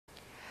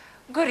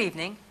Good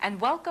evening, and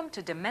welcome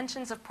to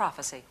Dimensions of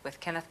Prophecy with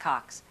Kenneth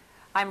Cox.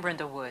 I'm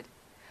Brenda Wood.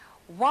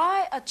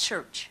 Why a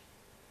church?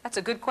 That's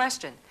a good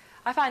question.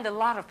 I find a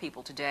lot of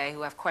people today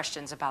who have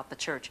questions about the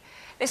church.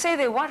 They say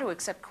they want to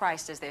accept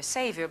Christ as their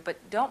Savior,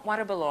 but don't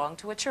want to belong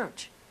to a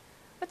church.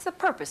 What's the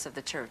purpose of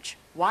the church?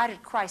 Why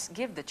did Christ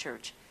give the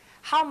church?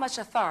 How much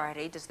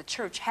authority does the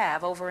church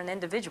have over an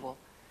individual?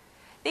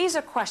 These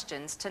are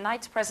questions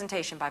tonight's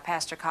presentation by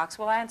Pastor Cox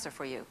will answer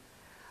for you.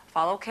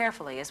 Follow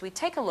carefully as we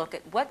take a look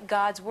at what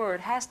God's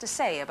Word has to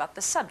say about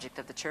the subject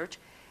of the church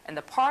and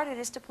the part it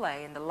is to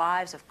play in the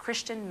lives of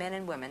Christian men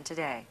and women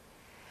today.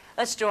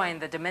 Let's join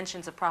the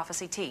Dimensions of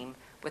Prophecy team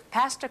with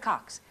Pastor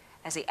Cox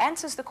as he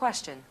answers the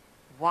question,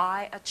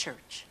 why a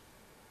church?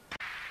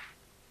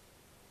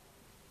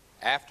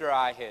 After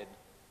I had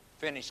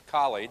finished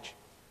college,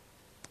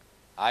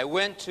 I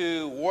went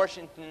to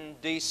Washington,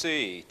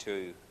 D.C.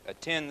 to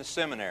attend the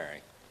seminary.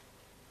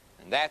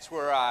 And that's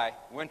where I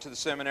went to the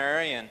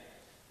seminary, and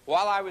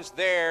while I was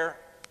there,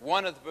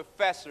 one of the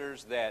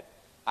professors that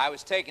I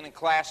was taking a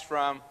class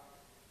from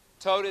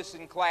told us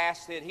in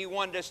class that he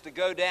wanted us to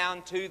go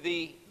down to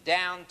the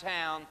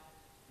downtown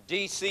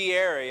D.C.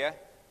 area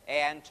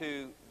and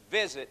to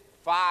visit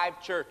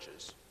 5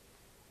 churches.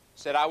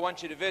 He said, I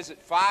want you to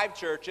visit 5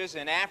 churches,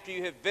 and after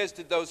you have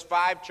visited those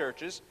 5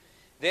 churches,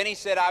 then he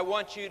said, I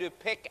want you to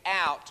pick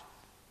out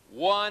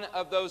one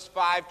of those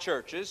 5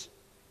 churches,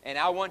 and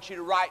I want you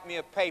to write me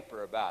a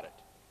paper about it.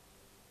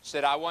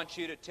 Said, I want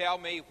you to tell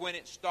me when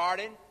it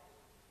started,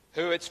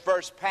 who its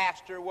first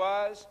pastor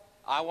was.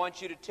 I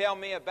want you to tell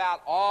me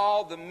about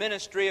all the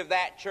ministry of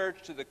that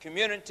church to the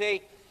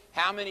community,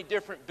 how many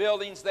different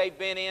buildings they've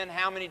been in,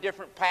 how many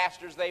different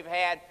pastors they've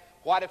had,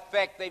 what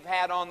effect they've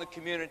had on the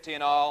community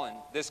and all, and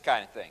this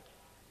kind of thing.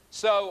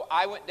 So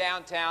I went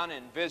downtown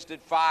and visited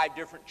 5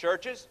 different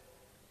churches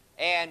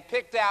and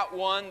picked out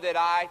one that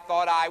I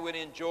thought I would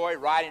enjoy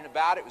writing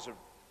about. It was a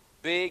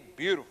big,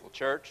 beautiful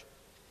church.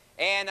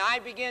 And I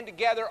began to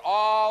gather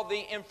all the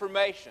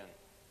information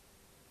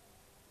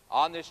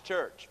on this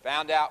church.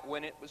 Found out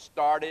when it was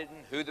started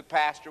and who the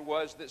pastor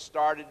was that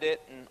started it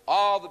and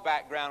all the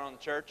background on the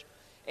church.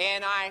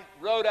 And I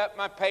wrote up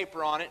my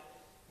paper on it,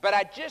 but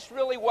I just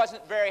really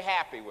wasn't very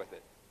happy with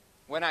it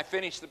when I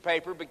finished the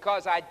paper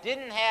because I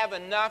didn't have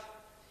enough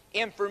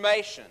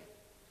information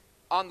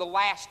on the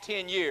last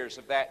 10 years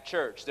of that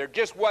church. There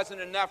just wasn't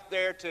enough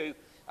there to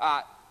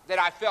that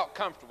I felt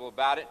comfortable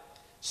about it.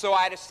 So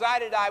I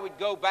decided I would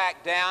go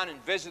back down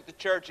and visit the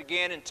church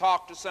again and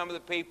talk to some of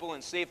the people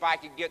and see if I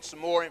could get some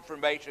more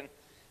information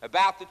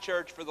about the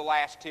church for the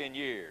last 10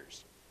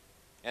 years.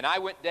 And I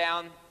went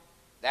down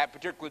that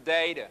particular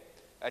day to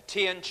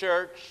attend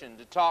church and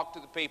to talk to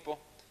the people.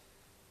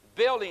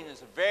 The building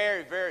is a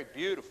very, very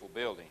beautiful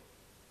building.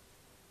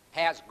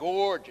 Has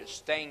gorgeous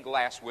stained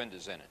glass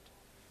windows in it.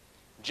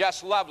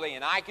 Just lovely.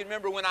 And I can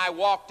remember when I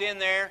walked in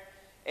there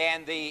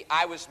and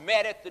I was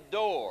met at the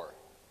door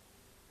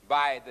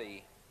by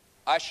the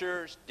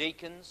ushers,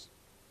 deacons.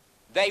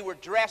 They were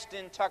dressed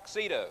in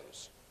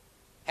tuxedos,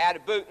 had a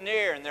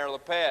boutonniere in their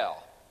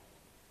lapel,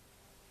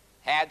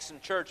 had some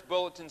church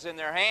bulletins in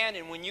their hand,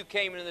 and when you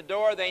came in the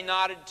door, they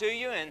nodded to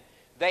you, and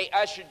they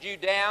ushered you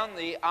down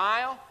the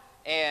aisle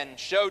and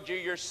showed you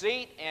your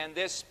seat, and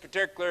this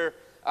particular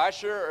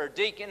usher or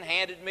deacon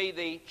handed me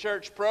the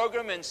church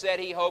program and said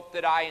he hoped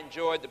that I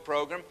enjoyed the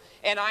program,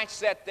 and I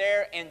sat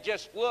there and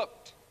just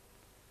looked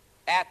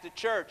at the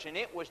church, and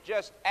it was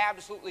just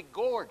absolutely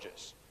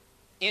gorgeous.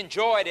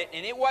 Enjoyed it,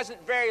 and it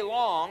wasn't very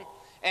long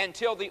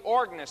until the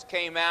organist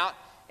came out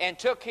and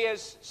took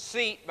his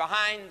seat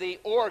behind the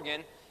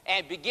organ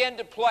and began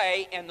to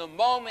play, and the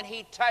moment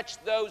he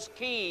touched those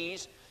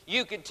keys,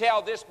 you could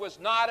tell this was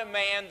not a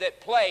man that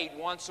played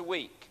once a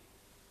week.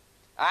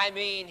 I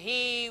mean,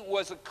 he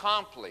was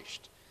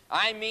accomplished.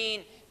 I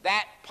mean,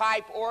 that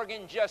pipe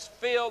organ just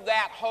filled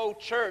that whole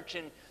church,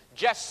 and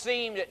just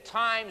seemed at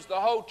times the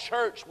whole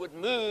church would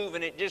move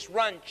and it just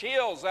run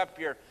chills up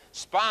your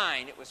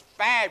spine. It was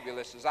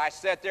fabulous as I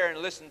sat there and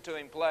listened to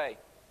him play.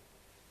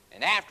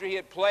 And after he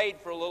had played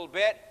for a little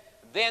bit,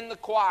 then the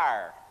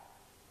choir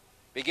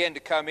began to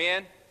come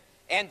in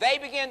and they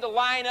began to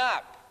line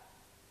up.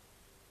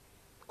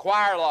 The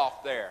choir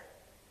loft there.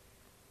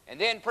 And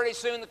then pretty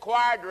soon the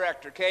choir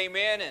director came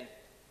in and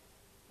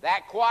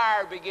that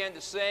choir began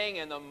to sing,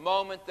 and the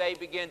moment they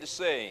began to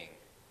sing,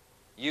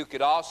 you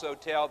could also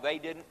tell they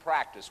didn't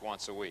practice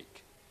once a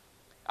week.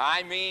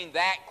 I mean,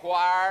 that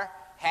choir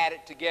had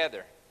it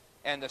together.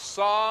 And the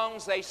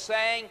songs they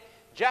sang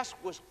just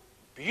was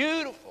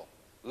beautiful.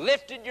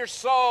 Lifted your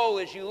soul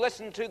as you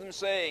listened to them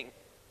sing.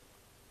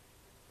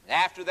 And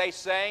after they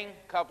sang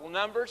a couple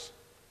numbers,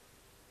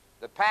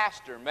 the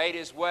pastor made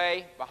his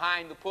way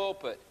behind the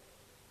pulpit.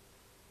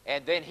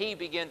 And then he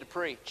began to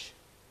preach.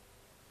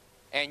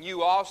 And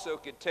you also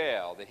could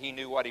tell that he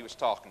knew what he was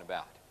talking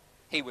about.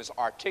 He was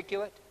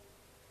articulate.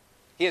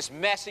 His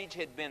message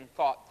had been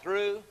thought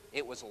through.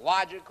 It was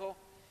logical.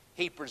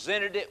 He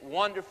presented it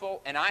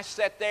wonderful. And I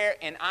sat there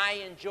and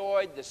I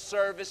enjoyed the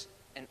service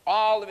and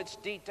all of its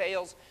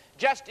details.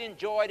 Just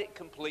enjoyed it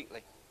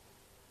completely.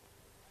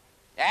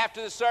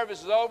 After the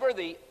service was over,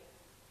 the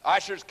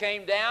ushers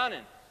came down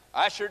and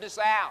ushered us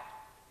out.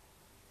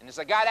 And as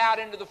I got out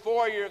into the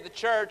foyer of the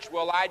church,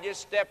 well, I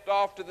just stepped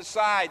off to the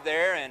side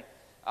there and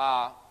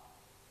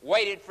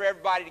waited for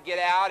everybody to get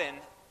out, and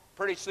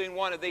pretty soon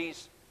one of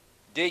these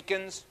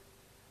deacons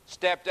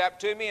stepped up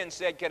to me and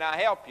said, "Can I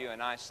help you?"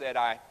 And I said,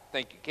 "I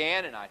think you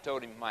can." And I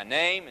told him my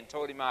name and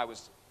told him I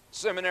was a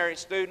seminary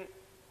student.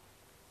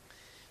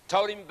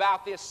 Told him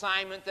about the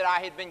assignment that I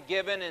had been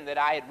given and that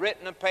I had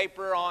written a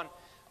paper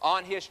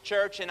on his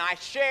church, and I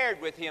shared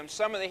with him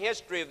some of the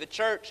history of the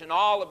church and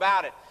all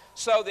about it,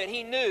 so that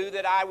he knew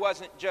that I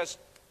wasn't just,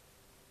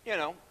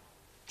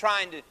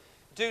 trying to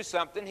do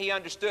something. He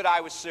understood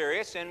I was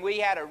serious, and we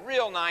had a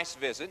real nice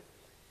visit.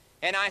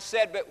 And I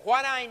said, "But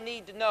what I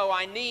need to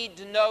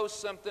know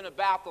something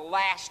about the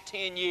last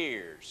 10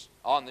 years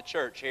on the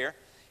church here."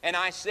 And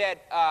I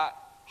said,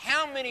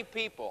 "How many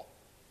people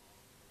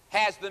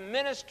has the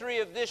ministry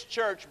of this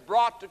church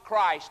brought to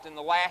Christ in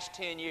the last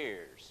 10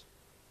 years?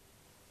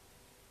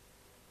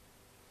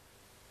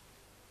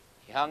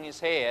 He hung his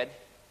head,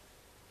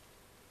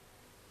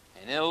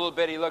 and in a little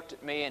bit he looked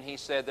at me and he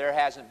said, "There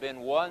hasn't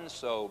been one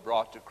soul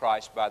brought to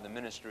Christ by the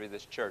ministry of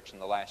this church in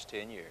the last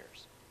 10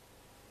 years.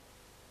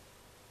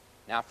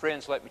 Now,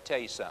 friends, let me tell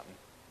you something.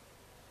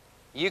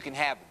 You can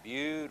have a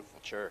beautiful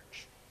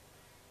church.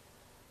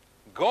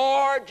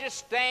 Gorgeous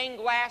stained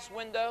glass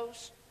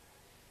windows.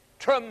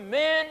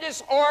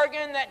 Tremendous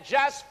organ that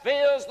just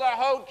fills the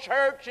whole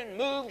church and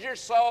moves your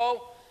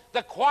soul.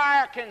 The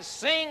choir can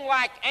sing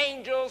like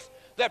angels.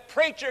 The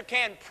preacher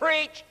can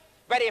preach.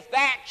 But if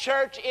that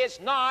church is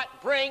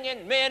not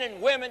bringing men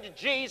and women to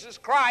Jesus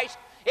Christ,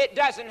 it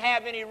doesn't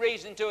have any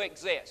reason to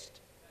exist."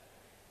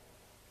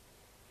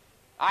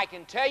 I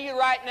can tell you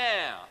right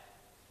now,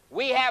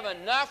 we have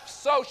enough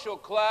social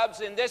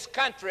clubs in this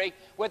country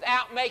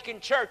without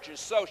making churches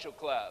social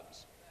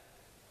clubs.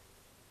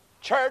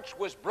 Church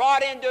was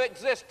brought into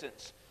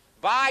existence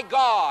by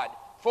God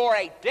for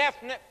a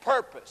definite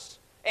purpose,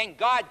 and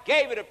God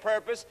gave it a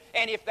purpose,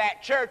 and if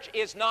that church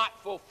is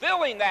not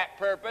fulfilling that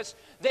purpose,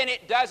 then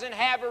it doesn't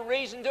have a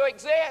reason to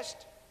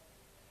exist.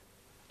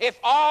 If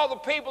all the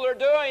people are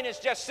doing is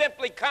just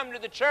simply come to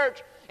the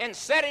church and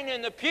sitting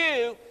in the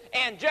pew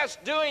and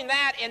just doing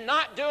that and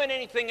not doing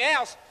anything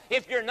else,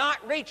 if you're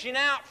not reaching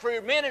out for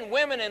your men and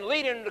women and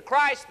leading them to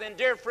Christ, then,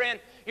 dear friend,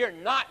 you're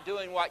not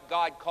doing what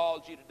God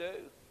called you to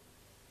do.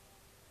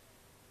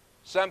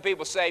 Some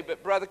people say,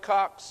 "But Brother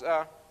Cox,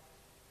 do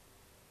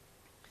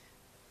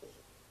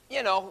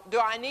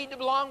I need to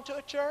belong to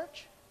a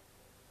church?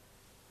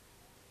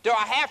 Do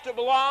I have to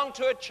belong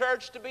to a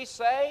church to be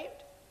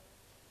saved?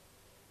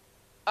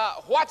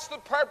 What's the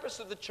purpose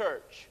of the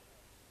church?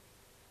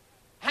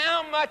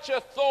 How much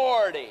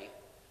authority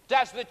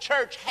does the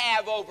church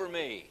have over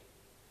me?"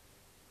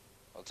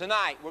 Well,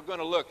 tonight we're going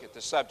to look at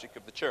the subject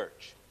of the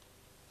church,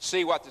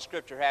 see what the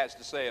Scripture has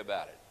to say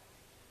about it.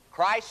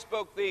 Christ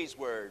spoke these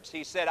words.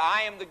 He said,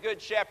 "I am the good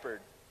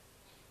shepherd,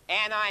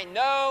 and I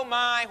know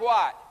my"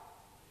 what?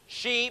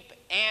 "Sheep,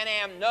 and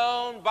am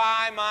known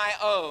by my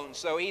own."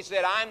 So he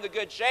said, "I'm the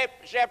good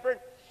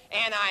shepherd,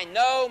 and I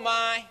know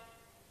my"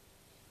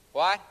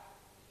 what?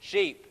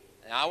 "Sheep."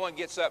 Now I want to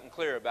get something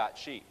clear about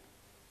sheep,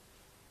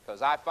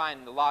 because I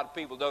find a lot of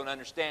people don't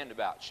understand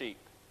about sheep.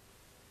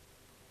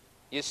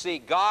 You see,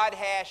 God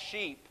has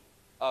sheep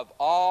of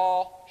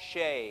all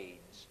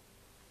shades.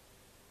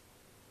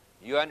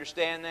 You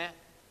understand that?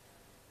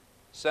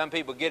 Some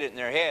people get it in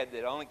their head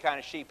that the only kind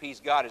of sheep He's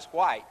got is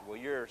white. Well,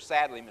 you're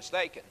sadly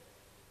mistaken.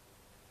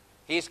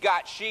 He's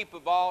got sheep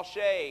of all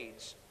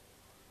shades.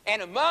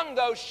 And among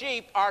those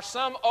sheep are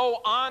some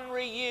old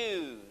ornery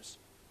ewes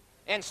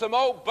and some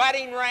old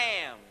budding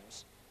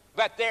rams,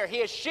 but they're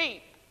His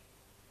sheep.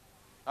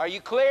 Are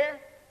you clear?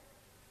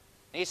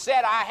 He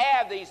said, "I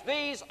have these.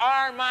 These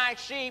are my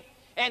sheep."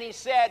 And He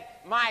said,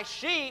 "My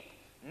sheep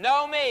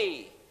know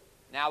me."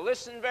 Now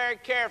listen very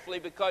carefully,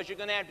 because you're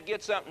going to have to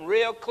get something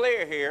real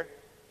clear here.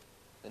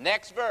 The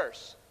next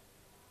verse.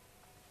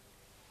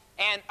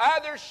 "And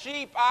other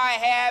sheep I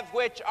have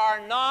which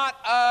are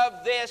not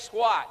of this"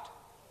 what?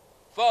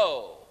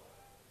 "Fold."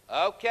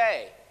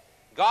 Okay.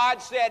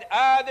 God said,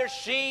 "Other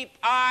sheep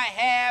I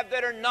have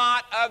that are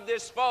not of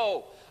this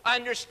fold."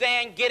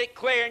 Understand, get it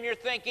clear in your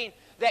thinking,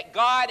 that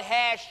God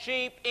has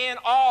sheep in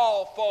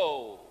all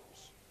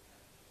folds.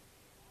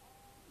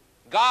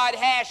 God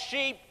has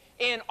sheep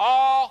in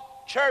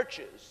all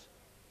churches.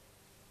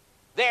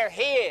 They're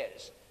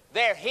His.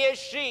 They're His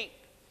sheep.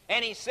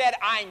 And He said,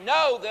 "I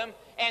know them,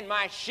 and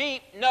my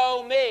sheep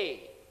know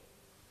me."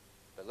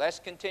 But let's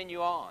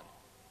continue on.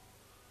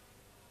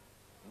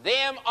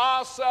 "Them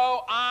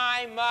also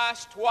I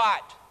must"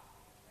 what?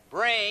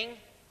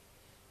 "Bring,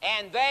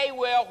 and they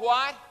will"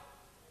 what?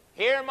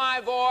 "Hear my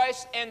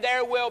voice, and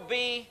there will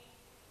be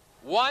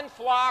one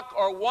flock,"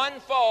 or one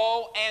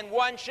fold, "and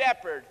one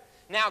shepherd."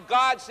 Now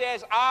God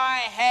says, "I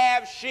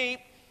have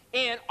sheep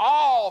in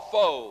all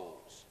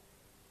folds."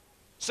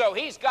 So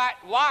He's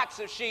got lots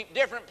of sheep,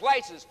 different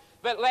places.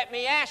 But let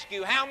me ask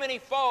you, how many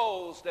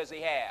folds does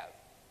He have?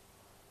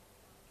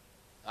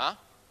 Huh?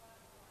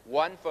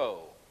 One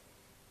fold.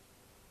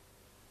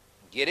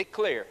 Get it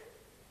clear.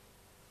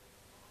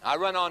 I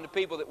run on to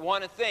people that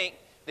want to think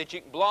that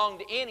you can belong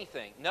to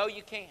anything. No,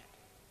 you can't.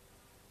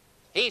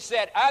 He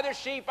said, other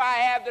sheep I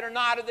have that are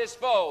not of this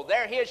fold.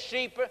 They're his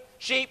sheep,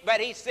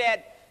 but he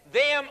said,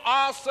 them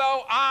also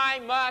I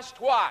must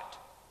what?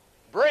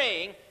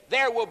 Bring.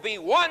 There will be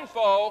one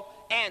fold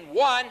and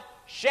one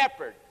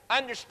shepherd.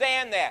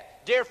 Understand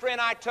that. Dear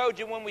friend, I told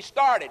you when we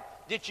started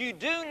that you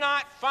do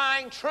not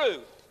find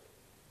truth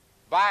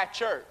by a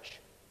church.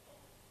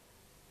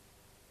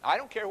 I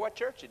don't care what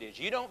church it is.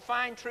 You don't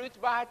find truth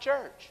by a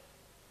church.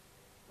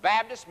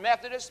 Baptist,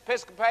 Methodist,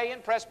 Episcopalian,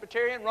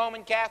 Presbyterian,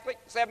 Roman Catholic,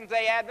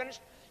 Seventh-day Adventist.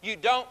 You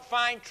don't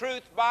find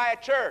truth by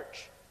a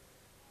church.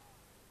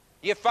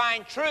 You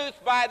find truth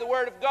by the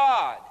Word of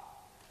God.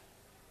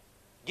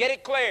 Get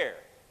it clear.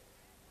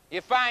 You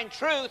find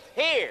truth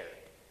here.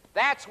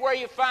 That's where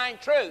you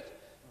find truth.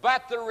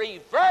 But the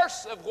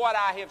reverse of what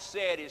I have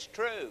said is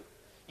true.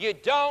 You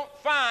don't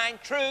find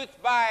truth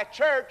by a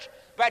church,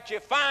 but you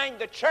find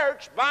the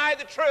church by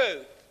the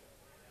truth.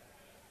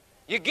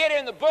 You get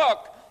in the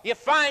book, you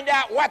find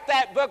out what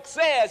that book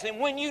says, and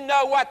when you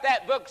know what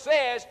that book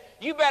says,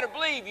 you better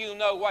believe you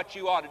know what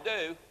you ought to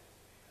do.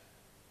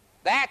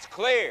 That's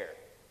clear.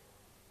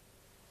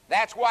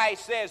 That's why he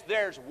says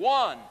there's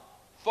one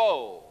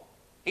fold.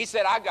 He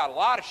said, I've got a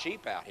lot of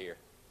sheep out here.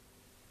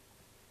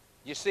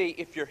 You see,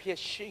 if you're his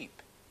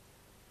sheep,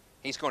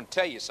 he's going to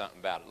tell you something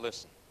about it.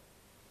 Listen.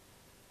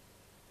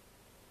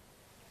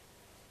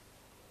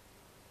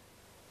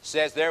 It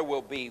says there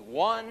will be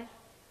one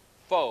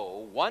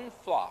fold, one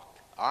flock.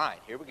 All right,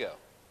 here we go.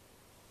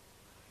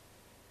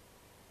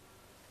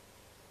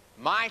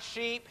 My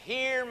sheep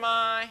hear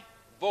my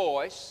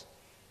voice,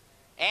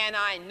 and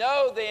I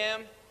know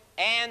them,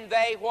 and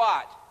they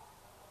what?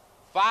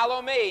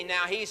 Follow me.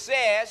 Now he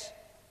says,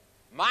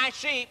 my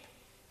sheep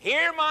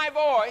hear my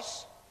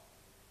voice.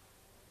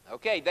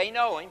 Okay, they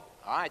know him.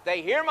 All right,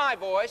 they hear my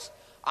voice.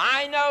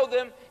 I know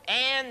them,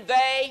 and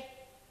they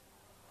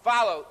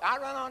follow. I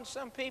run on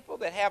some people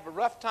that have a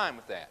rough time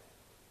with that.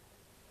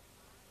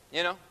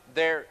 You know,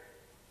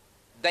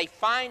 they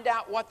find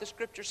out what the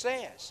Scripture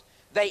says.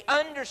 They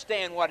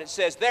understand what it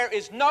says. There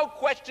is no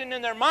question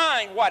in their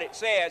mind what it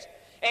says,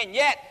 and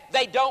yet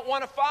they don't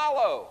want to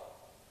follow.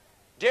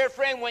 Dear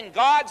friend, when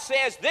God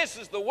says this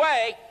is the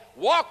way,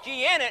 walk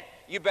ye in it,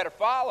 you better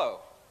follow.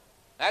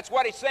 That's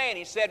what he's saying.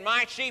 He said,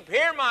 my sheep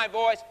hear my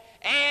voice,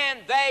 and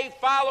they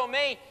follow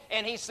me.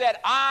 And he said,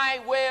 I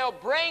will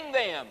bring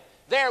them.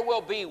 There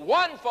will be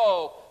one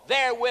fold.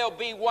 There will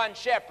be one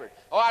shepherd.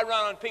 Oh, I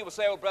run on people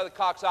say, oh, Brother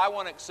Cox, I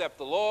want to accept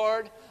the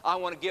Lord. I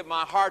want to give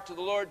my heart to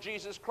the Lord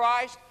Jesus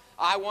Christ.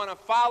 I want to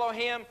follow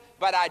him,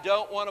 but I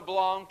don't want to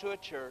belong to a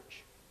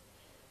church.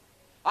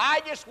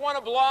 I just want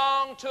to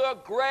belong to a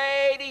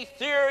great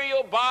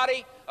ethereal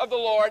body of the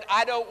Lord.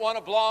 I don't want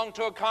to belong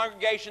to a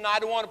congregation. I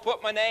don't want to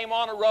put my name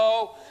on a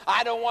roll.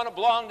 I don't want to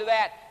belong to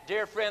that.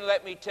 Dear friend,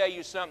 let me tell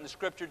you something. The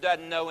Scripture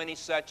doesn't know any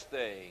such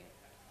thing.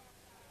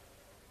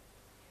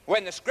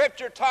 When the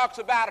Scripture talks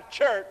about a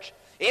church,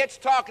 it's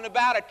talking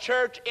about a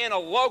church in a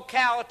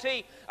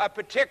locality, a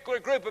particular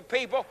group of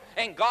people,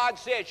 and God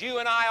says you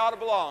and I ought to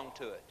belong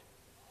to it.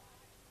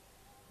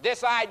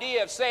 This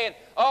idea of saying,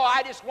 oh,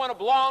 I just want to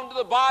belong to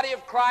the body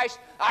of Christ.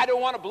 I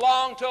don't want to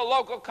belong to a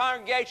local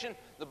congregation.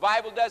 The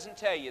Bible doesn't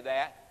tell you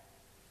that.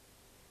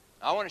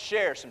 I want to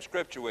share some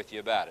Scripture with you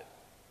about it.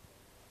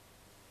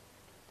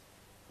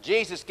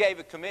 Jesus gave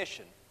a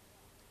commission.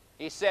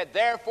 He said,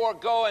 therefore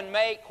go and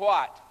make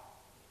what?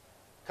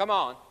 Come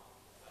on.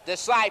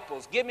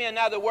 Disciples. Give me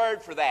another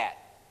word for that.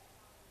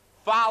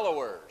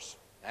 Followers.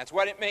 That's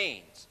what it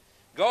means.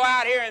 Go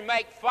out here and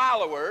make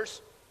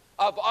followers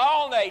of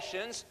all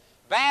nations,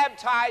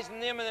 baptizing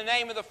them in the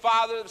name of the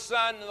Father, the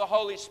Son, and the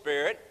Holy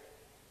Spirit,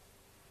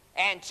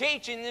 and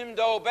teaching them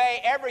to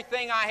obey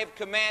everything I have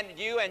commanded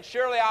you, and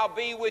surely I'll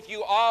be with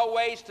you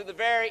always to the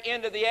very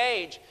end of the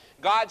age.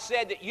 God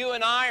said that you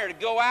and I are to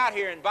go out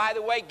here, and by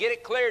the way, get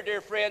it clear,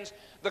 dear friends,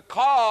 the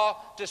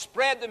call to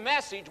spread the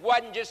message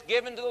wasn't just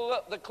given to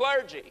the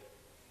clergy.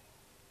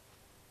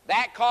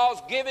 That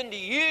call's given to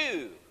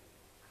you.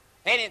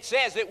 And it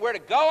says that we're to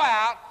go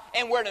out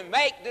and we're to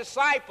make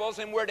disciples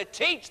and we're to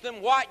teach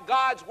them what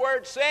God's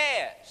Word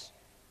says.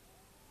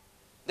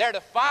 They're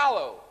to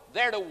follow.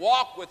 They're to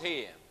walk with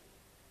Him.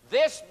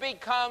 This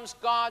becomes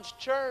God's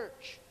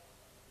church.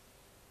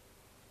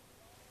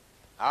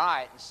 All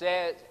right, it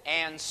says,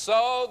 and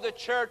so the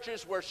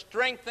churches were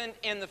strengthened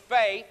in the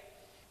faith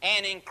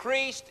and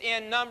increased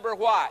in number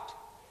what?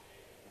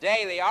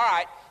 Daily. All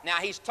right. Now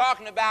he's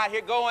talking about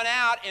here going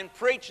out and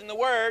preaching the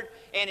Word,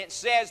 and it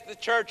says the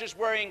churches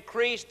were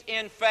increased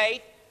in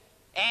faith,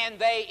 and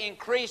they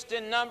increased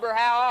in number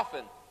how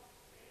often?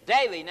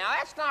 Daily. Now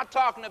that's not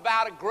talking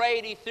about a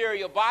great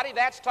ethereal body.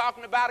 That's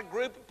talking about a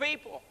group of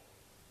people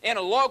in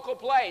a local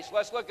place.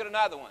 Let's look at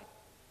another one.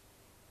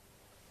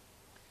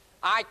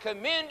 I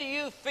commend to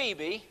you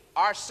Phoebe,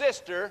 our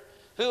sister,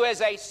 who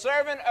is a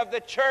servant of the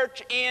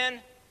church in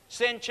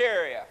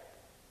Cenchrea.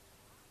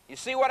 You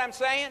see what I'm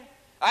saying?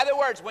 In other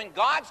words, when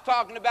God's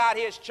talking about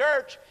His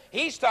church,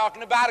 He's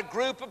talking about a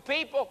group of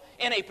people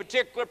in a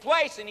particular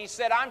place. And He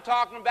said, I'm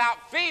talking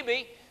about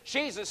Phoebe.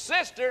 She's a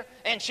sister,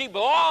 and she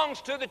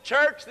belongs to the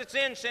church that's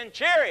in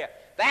Cenchrea.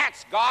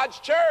 That's God's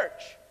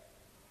church.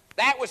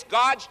 That was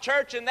God's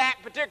church in that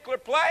particular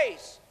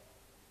place.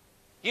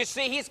 You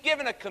see, He's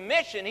given a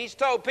commission. He's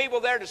told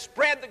people they're to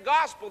spread the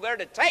gospel. They're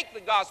to take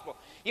the gospel.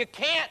 You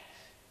can't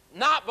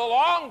not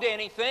belong to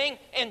anything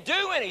and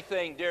do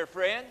anything, dear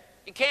friend.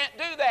 You can't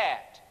do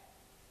that.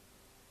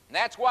 And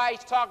that's why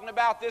He's talking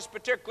about this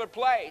particular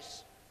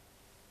place.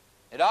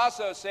 It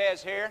also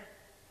says here,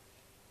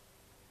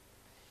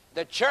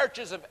 the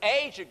churches of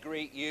Asia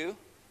greet you.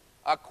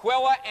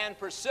 Aquila and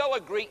Priscilla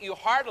greet you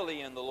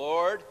heartily in the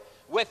Lord,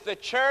 with the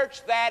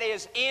church that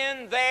is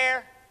in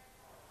their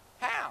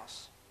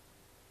house.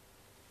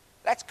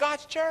 That's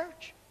God's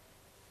church.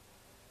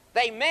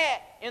 They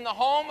met in the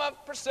home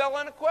of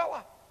Priscilla and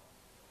Aquila.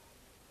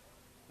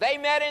 They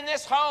met in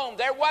this home.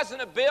 There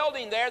wasn't a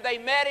building there. They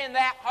met in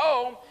that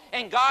home,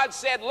 and God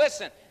said,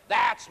 listen,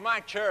 that's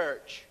my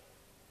church.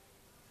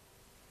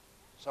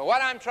 So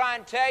what I'm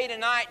trying to tell you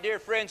tonight, dear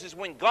friends, is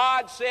when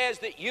God says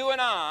that you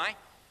and I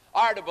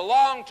are to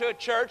belong to a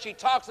church, He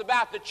talks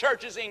about the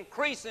churches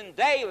increasing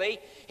daily.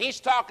 He's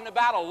talking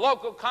about a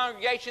local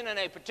congregation in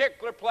a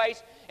particular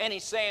place, and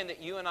He's saying that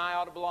you and I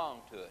ought to belong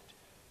to it.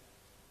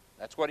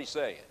 That's what He's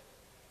saying.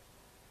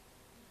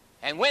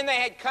 And when they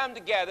had come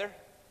together,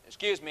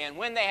 and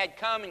when they had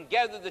come and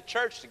gathered the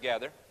church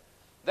together,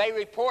 they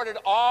reported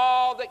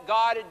all that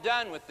God had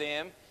done with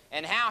them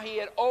and how He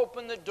had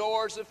opened the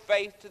doors of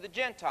faith to the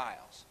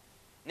Gentiles.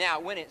 Now,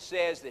 when it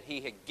says that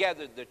He had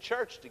gathered the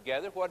church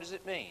together, what does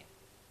it mean?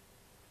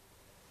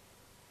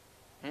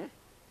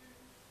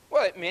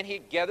 Well, it meant He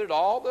had gathered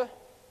all the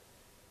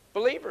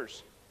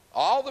believers,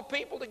 all the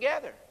people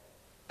together.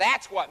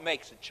 That's what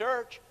makes a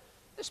church.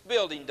 This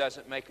building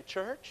doesn't make a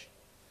church.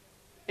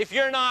 If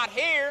you're not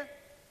here,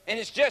 and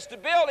it's just a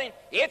building,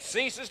 it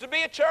ceases to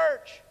be a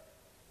church.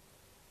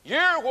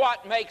 You're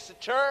what makes a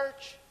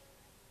church.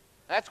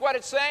 That's what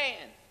it's saying.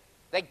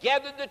 They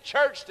gathered the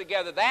church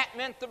together. That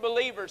meant the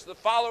believers, the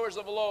followers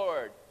of the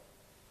Lord.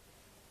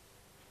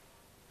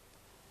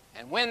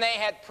 And when they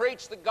had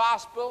preached the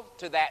gospel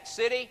to that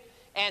city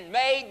and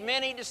made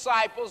many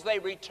disciples, they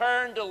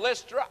returned to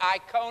Lystra,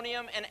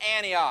 Iconium, and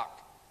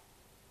Antioch.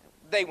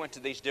 They went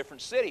to these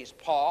different cities,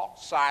 Paul,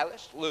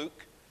 Silas,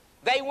 Luke.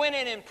 They went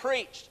in and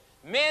preached.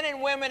 Men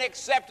and women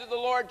accepted the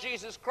Lord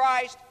Jesus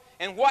Christ,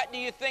 and what do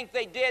you think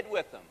they did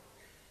with them?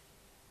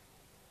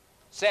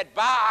 Said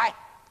bye.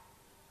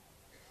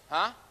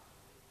 Huh?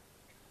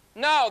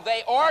 No,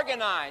 they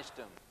organized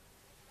them.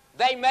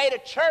 They made a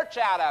church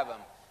out of them.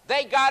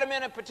 They got them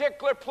in a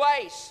particular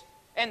place,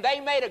 and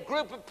they made a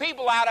group of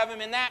people out of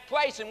them in that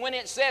place. And when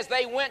it says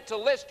they went to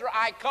Lystra,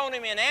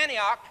 Iconium, and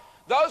Antioch,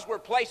 those were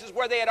places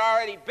where they had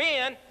already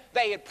been.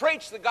 They had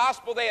preached the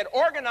gospel, they had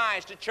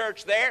organized a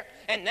church there,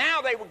 and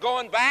now they were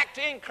going back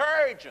to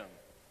encourage them.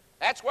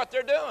 That's what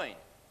they're doing.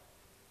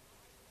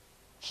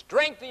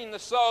 Strengthening the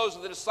souls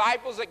of the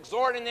disciples,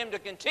 exhorting them to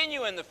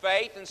continue in the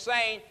faith, and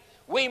saying,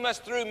 we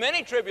must through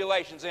many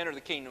tribulations enter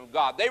the kingdom of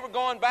God. They were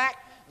going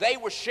back, they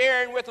were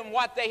sharing with them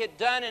what they had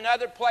done in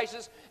other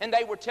places, and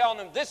they were telling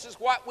them, this is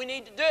what we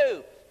need to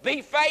do.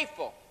 Be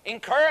faithful.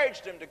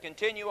 Encouraged them to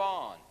continue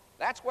on.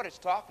 That's what it's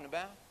talking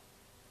about.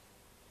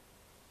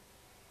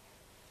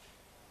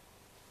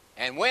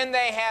 And when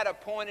they had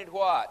appointed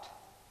what?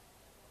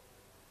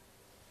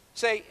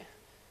 Say,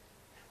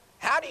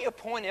 how do you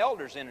appoint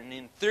elders in an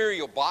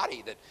ethereal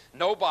body that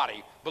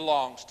nobody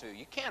belongs to?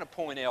 You can't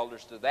appoint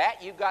elders to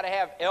that. You've got to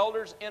have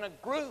elders in a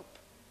group.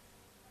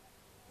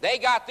 They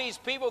got these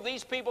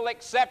people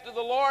accepted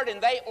the Lord,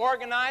 and they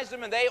organized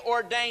them, and they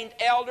ordained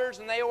elders,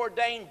 and they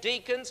ordained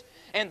deacons,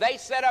 and they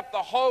set up the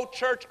whole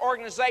church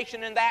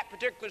organization in that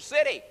particular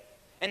city.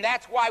 And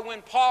that's why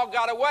when Paul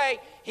got away,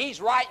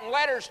 he's writing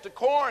letters to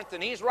Corinth,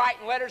 and he's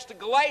writing letters to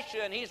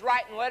Galatia, and he's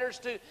writing letters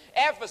to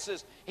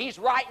Ephesus. He's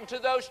writing to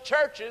those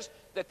churches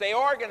that they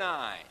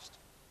organized.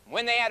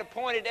 When they had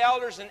appointed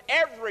elders in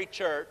every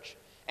church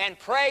and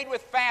prayed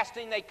with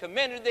fasting, they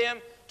commended them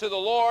to the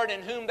Lord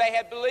in whom they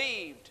had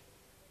believed.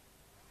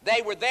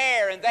 They were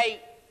there, and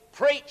they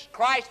preached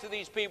Christ to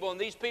these people,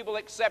 and these people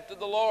accepted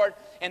the Lord,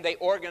 and they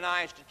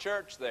organized a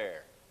church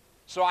there.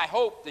 So I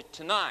hope that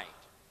tonight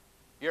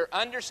you're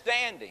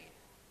understanding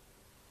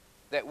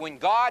that when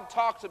God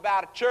talks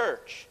about a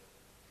church,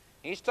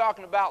 He's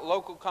talking about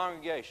local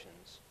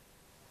congregations.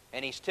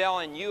 And He's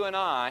telling you and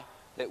I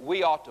that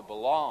we ought to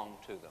belong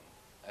to them.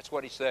 That's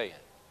what He's saying.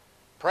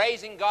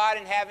 Praising God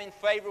and having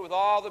favor with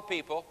all the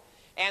people.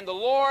 And the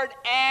Lord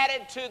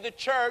added to the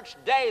church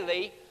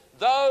daily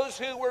those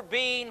who were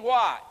being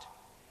what?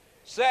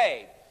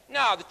 Saved.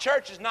 No, the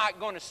church is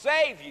not going to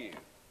save you.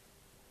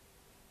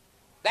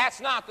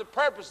 That's not the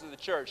purpose of the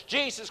church.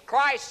 Jesus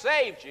Christ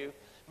saved you,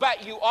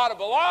 but you ought to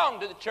belong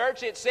to the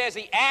church. It says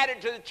He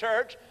added to the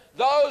church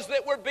those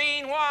that were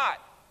being what?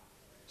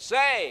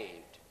 Saved.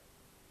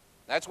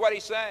 That's what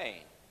He's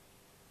saying.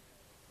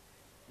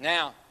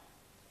 Now,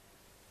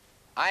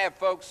 I have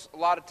folks a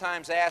lot of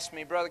times ask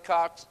me, Brother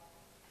Cox,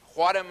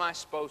 what am I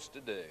supposed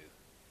to do?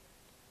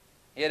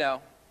 You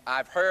know,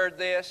 I've heard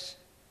this.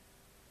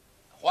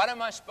 What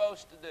am I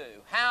supposed to do?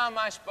 How am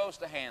I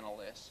supposed to handle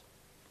this?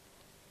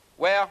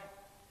 Well,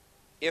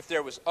 if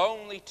there was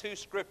only 2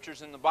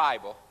 scriptures in the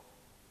Bible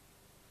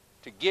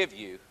to give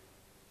you,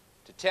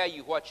 to tell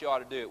you what you ought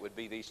to do, it would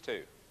be these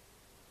 2.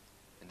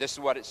 And this is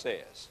what it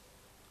says.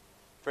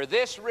 For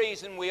this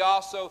reason we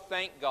also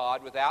thank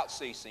God without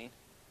ceasing,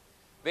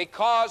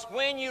 because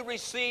when you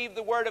received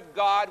the word of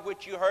God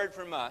which you heard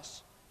from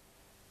us,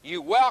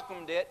 you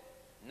welcomed it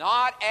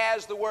not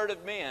as the word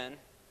of men,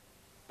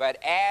 but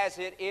as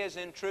it is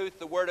in truth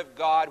the word of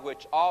God,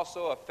 which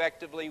also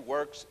effectively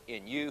works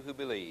in you who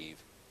believe.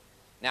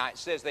 Now it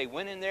says they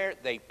went in there,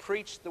 they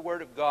preached the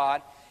word of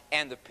God,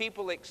 and the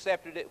people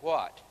accepted it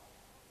what?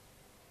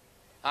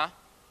 Huh?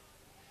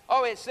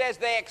 Oh, it says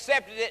they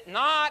accepted it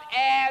not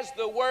as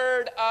the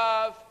word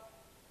of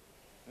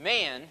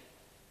men,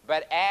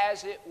 but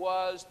as it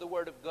was the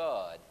word of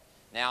God.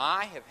 Now,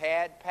 I have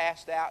had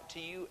passed out to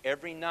you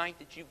every night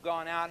that you've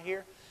gone out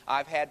here,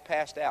 I've had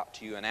passed out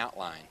to you an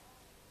outline.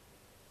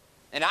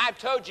 And I've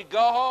told you, go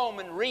home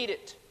and read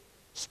it,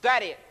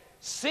 study it,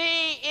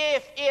 see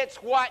if it's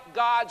what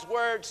God's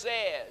word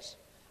says.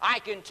 I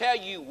can tell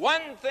you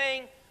one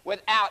thing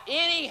without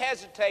any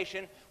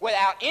hesitation,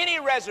 without any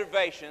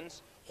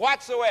reservations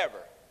whatsoever.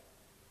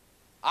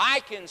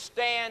 I can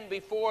stand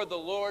before the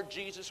Lord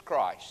Jesus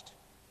Christ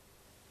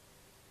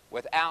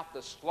without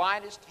the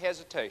slightest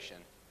hesitation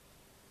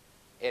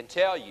and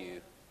tell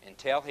you and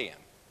tell him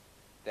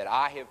that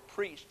I have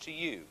preached to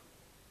you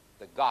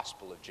the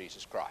gospel of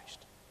Jesus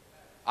Christ.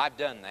 I've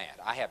done that.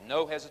 I have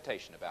no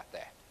hesitation about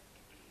that.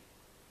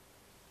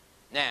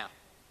 Now,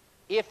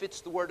 if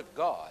it's the Word of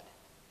God,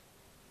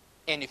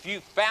 and if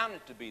you've found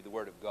it to be the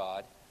Word of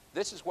God,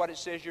 this is what it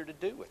says you're to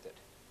do with it.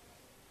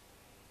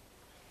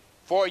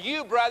 For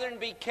you, brethren,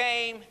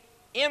 became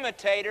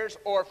imitators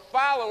or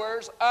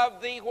followers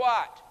of the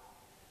what?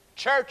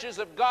 Churches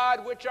of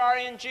God which are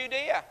in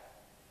Judea.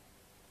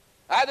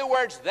 In other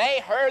words, they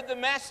heard the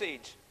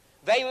message.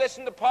 They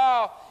listened to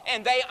Paul,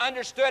 and they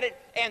understood it,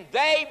 and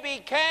they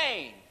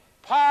became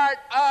part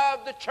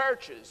of the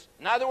churches.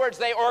 In other words,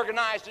 they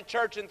organized a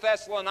church in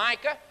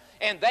Thessalonica,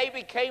 and they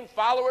became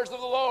followers of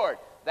the Lord.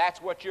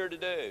 That's what you're to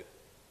do.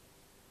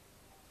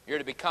 You're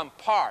to become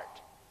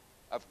part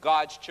of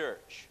God's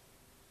church.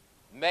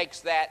 Makes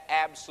that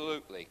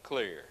absolutely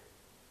clear.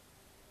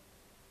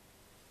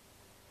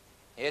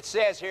 It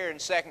says here in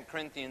 2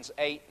 Corinthians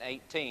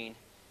 8:18,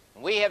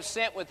 we have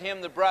sent with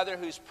him the brother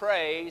whose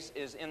praise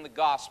is in the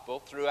gospel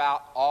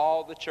throughout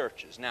all the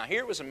churches. Now,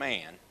 here was a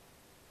man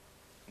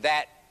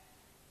that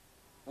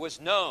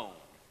was known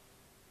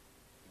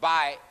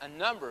by a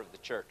number of the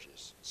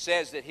churches. It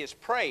says that his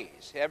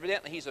praise,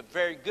 evidently he's a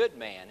very good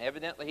man.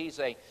 Evidently he's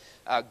a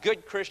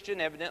good Christian.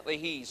 Evidently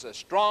he's a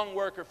strong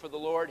worker for the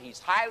Lord. He's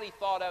highly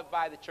thought of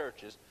by the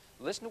churches.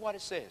 Listen to what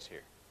it says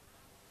here.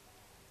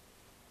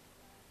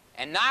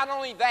 And not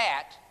only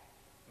that,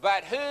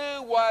 but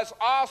who was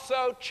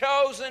also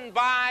chosen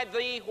by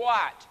the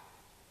what?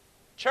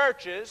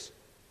 Churches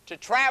to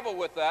travel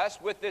with us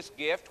with this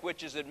gift,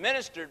 which is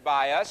administered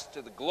by us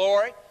to the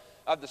glory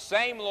of the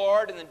same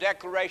Lord and the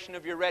declaration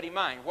of your ready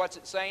mind. What's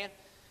it saying?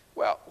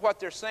 Well, what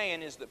they're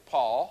saying is that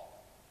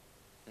Paul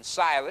and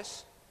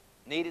Silas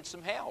needed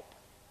some help.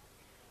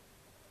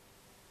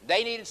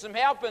 They needed some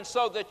help, and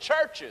so the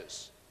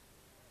churches,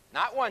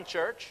 not one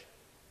church,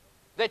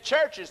 the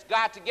churches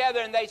got together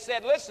and they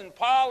said, listen,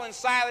 Paul and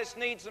Silas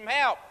need some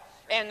help.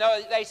 And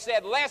they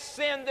said, let's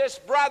send this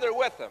brother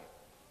with them.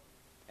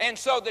 And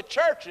so the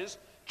churches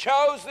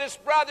chose this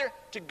brother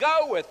to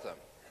go with them.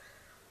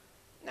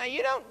 Now,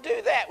 you don't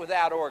do that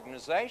without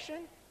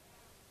organization.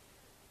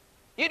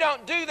 You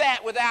don't do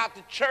that without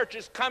the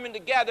churches coming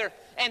together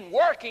and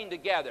working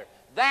together.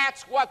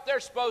 That's what they're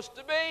supposed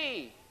to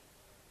be.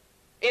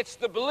 It's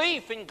the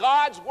belief in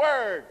God's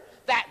Word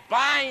that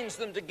binds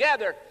them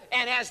together.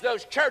 And as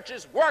those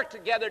churches work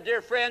together,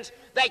 dear friends,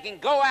 they can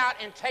go out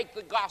and take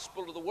the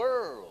gospel to the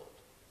world.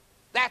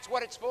 That's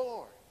what it's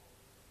for.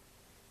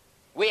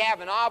 We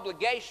have an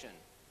obligation.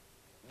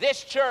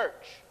 This church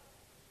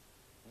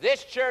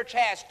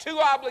has 2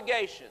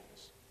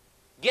 obligations.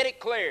 Get it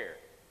clear.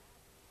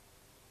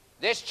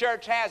 This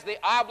church has the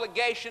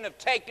obligation of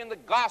taking the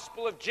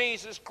gospel of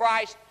Jesus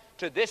Christ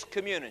to this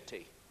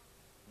community.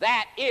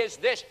 That is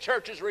this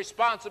church's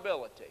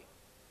responsibility.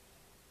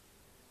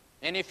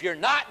 And if you're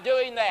not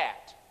doing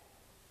that,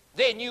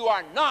 then you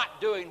are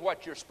not doing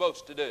what you're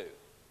supposed to do.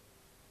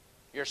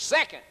 Your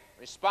second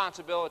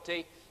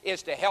responsibility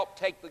is to help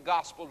take the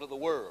gospel to the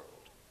world.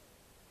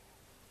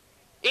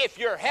 If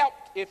you're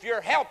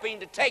helping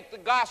to take the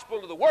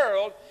gospel to the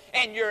world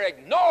and you're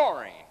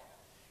ignoring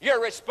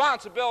your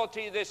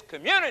responsibility to this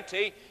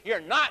community, you're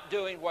not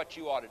doing what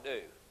you ought to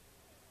do.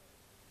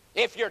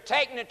 If you're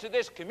taking it to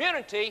this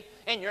community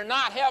and you're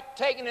not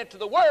taking it to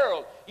the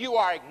world, you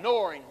are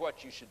ignoring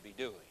what you should be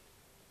doing.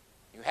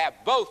 You have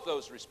both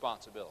those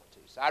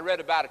responsibilities. I read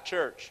about a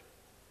church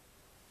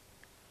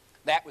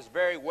that was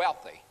very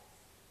wealthy.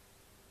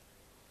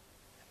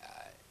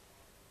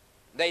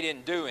 they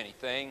didn't do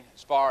anything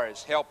as far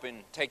as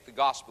helping take the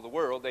gospel of the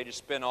world. They just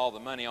spent all the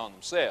money on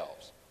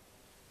themselves.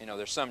 You know,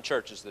 there's some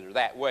churches that are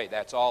that way.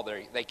 That's all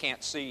they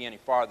can't see any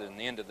farther than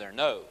the end of their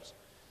nose.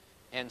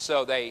 And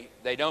so they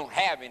don't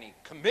have any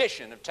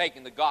commission of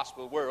taking the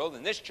gospel of the world.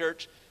 And this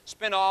church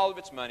spent all of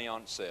its money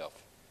on itself.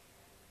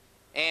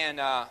 And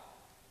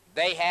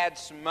they had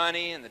some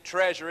money in the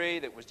treasury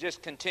that was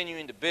just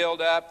continuing to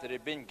build up, that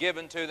had been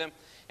given to them.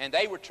 And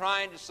they were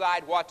trying to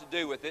decide what to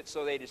do with it.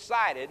 So they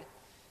decided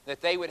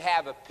that they would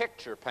have a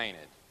picture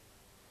painted,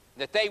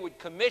 that they would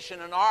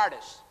commission an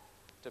artist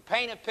to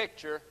paint a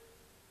picture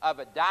of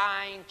a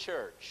dying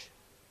church.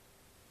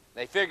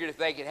 They figured if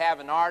they could have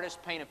an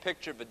artist paint a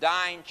picture of a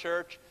dying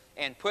church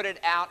and put it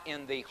out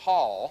in the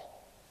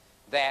hall,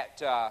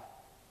 that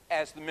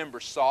as the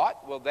members saw it,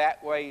 well,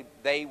 that way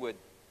they would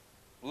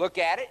look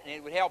at it and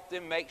it would help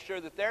them make sure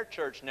that their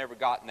church never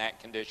got in that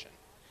condition.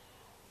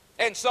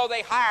 And so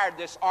they hired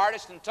this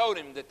artist and told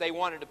him that they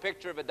wanted a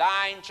picture of a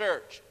dying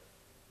church.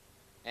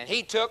 And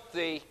he took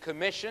the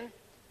commission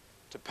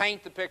to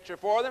paint the picture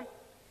for them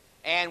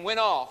and went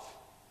off.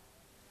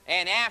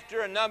 And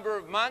after a number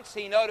of months,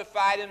 he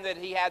notified them that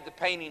he had the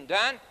painting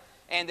done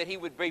and that he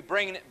would be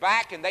bringing it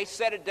back. And they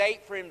set a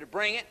date for him to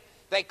bring it.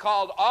 They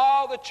called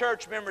all the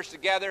church members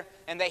together,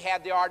 and they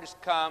had the artist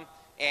come.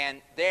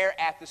 And there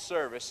at the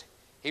service,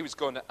 he was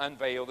going to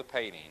unveil the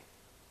painting.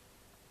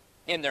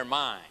 In their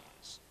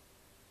minds,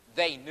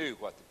 they knew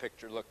what the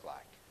picture looked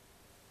like.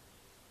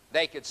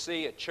 They could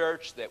see a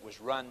church that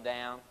was run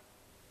down,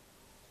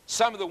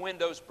 some of the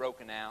windows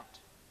broken out,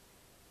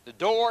 the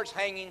doors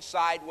hanging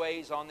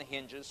sideways on the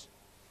hinges,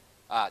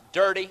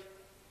 dirty,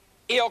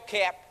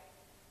 ill-kept.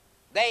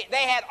 They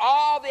had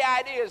all the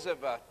ideas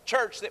of a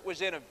church that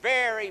was in a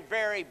very,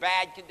 very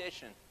bad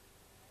condition.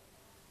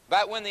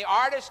 But when the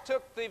artist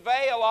took the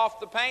veil off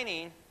the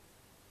painting,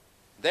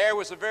 there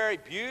was a very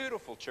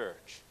beautiful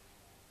church.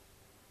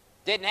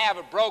 Didn't have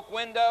a broke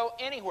window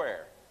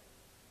anywhere.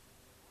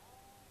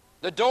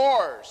 The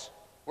doors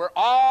were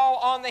all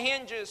on the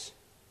hinges.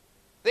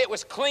 It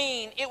was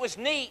clean. It was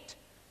neat.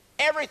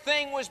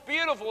 Everything was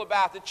beautiful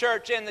about the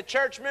church, and the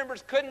church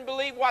members couldn't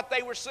believe what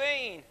they were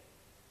seeing.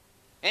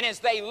 And as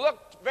they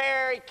looked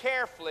very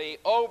carefully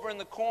over in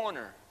the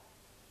corner,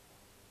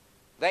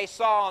 they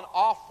saw an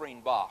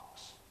offering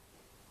box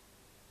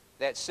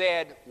that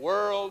said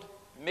World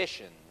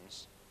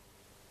Missions.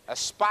 A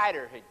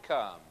spider had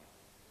come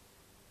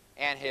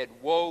and had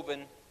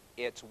woven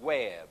its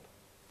web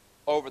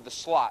over the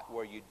slot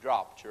where you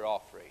dropped your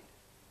offering.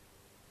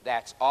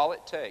 That's all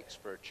it takes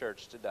for a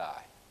church to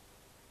die.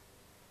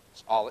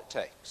 It's all it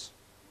takes.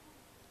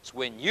 It's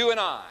when you and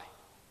I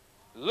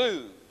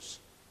lose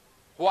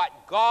what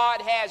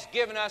God has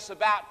given us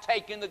about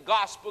taking the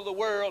gospel of the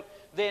world,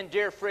 then,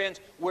 dear friends,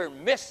 we're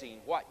missing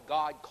what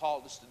God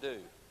called us to do.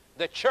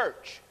 The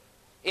church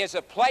is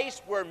a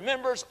place where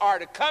members are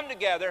to come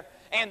together,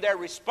 and their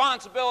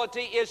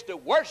responsibility is to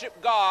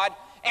worship God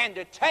and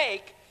to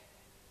take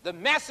the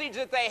message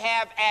that they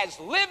have as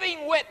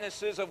living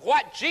witnesses of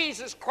what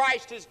Jesus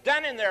Christ has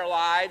done in their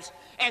lives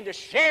and to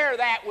share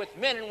that with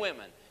men and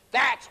women.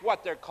 That's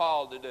what they're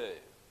called to do.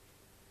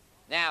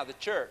 Now, the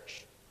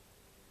church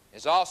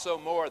is also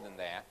more than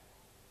that.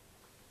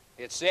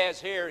 It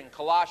says here in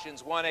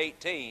Colossians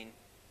 1:18,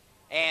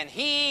 and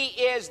he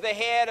is the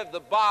head of the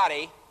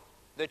body,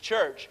 the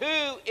church.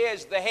 Who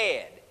is the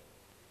head?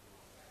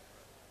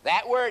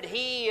 That word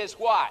he is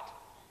what?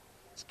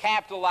 It's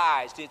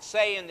capitalized. It's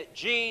saying that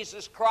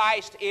Jesus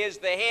Christ is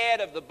the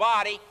head of the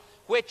body,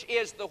 which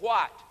is the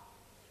what?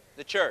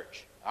 The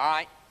church. All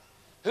right?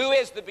 Who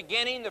is the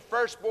beginning, the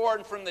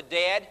firstborn from the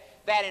dead,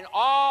 that in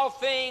all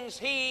things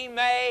he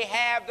may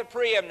have the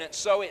preeminence.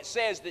 So it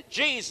says that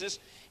Jesus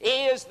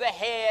is the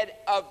head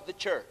of the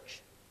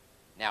church.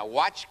 Now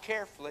watch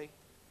carefully,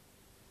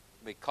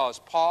 because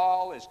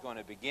Paul is going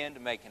to begin to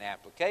make an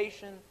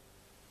application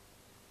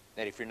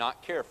that if you're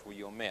not careful,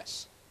 you'll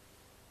miss.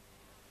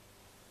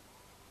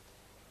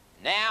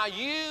 Now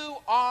you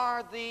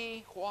are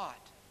the what?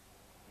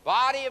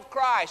 Body of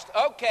Christ.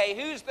 Okay,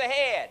 who's the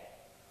head?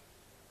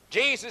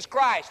 Jesus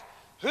Christ.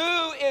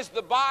 Who is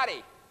the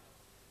body?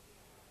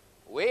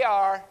 We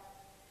are.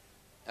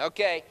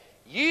 Okay,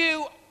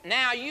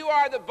 now you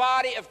are the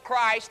body of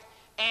Christ,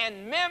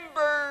 and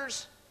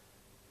members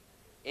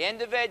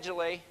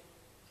individually.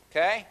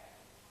 Okay?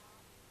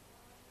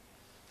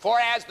 For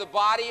as the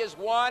body is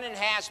one and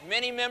has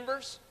many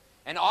members,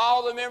 and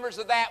all the members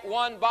of that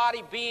one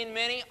body, being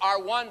many, are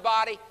one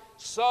body,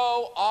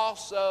 so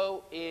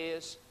also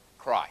is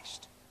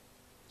Christ.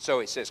 So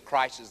it says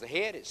Christ is the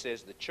head, it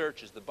says the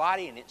church is the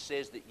body, and it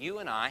says that you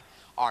and I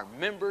are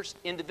members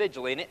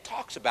individually. And it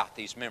talks about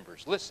these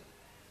members. Listen.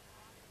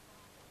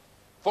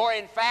 For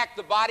in fact,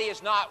 the body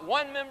is not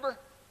one member,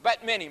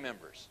 but many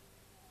members.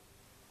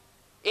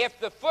 If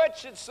the foot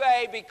should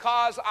say,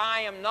 because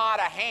I am not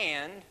a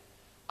hand,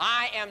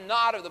 I am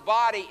not of the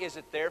body, is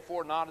it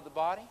therefore not of the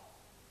body?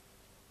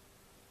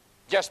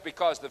 Just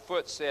because the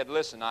foot said,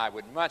 listen, I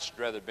would much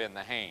rather have been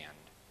the hand,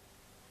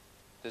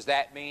 does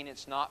that mean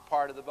it's not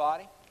part of the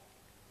body?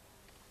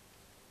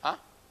 Huh?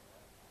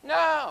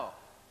 No.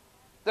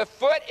 The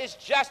foot is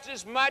just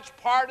as much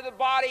part of the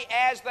body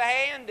as the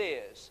hand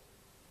is.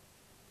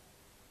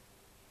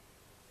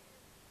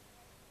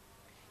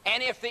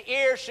 And if the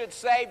ear should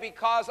say,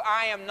 because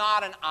I am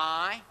not an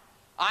eye,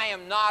 I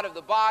am not of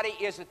the body,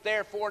 is it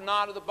therefore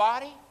not of the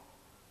body?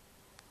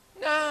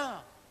 No.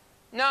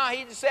 No,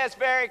 he says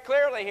very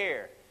clearly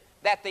here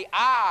that the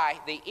eye,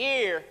 the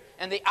ear,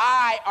 and the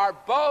eye are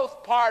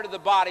both part of the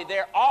body.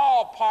 They're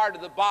all part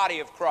of the body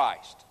of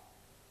Christ.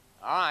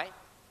 All right.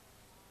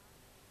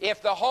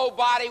 If the whole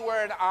body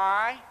were an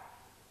eye,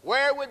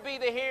 where would be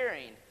the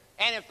hearing?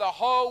 And if the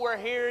whole were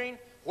hearing,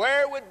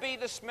 where would be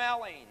the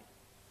smelling?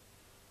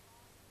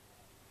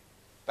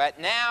 But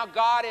now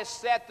God has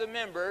set the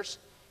members,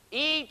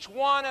 each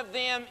one of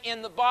them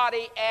in the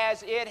body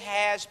as it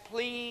has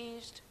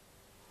pleased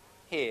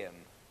Him.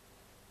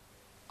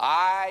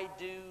 I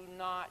do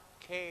not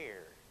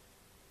care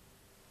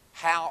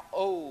how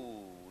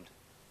old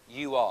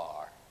you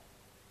are.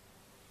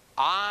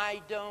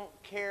 I don't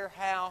care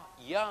how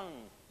young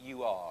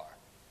you are.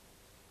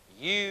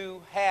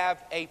 You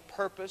have a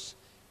purpose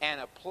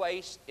and a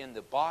place in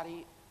the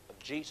body of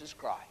Jesus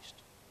Christ.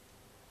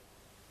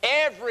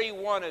 Every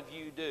one of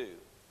you do.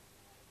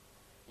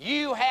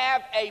 You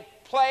have a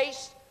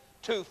place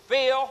to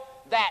fill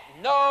that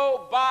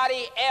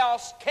nobody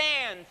else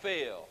can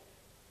fill.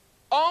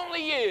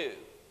 Only you.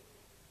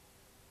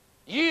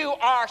 You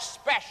are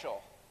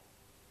special.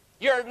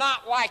 You're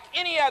not like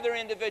any other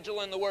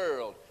individual in the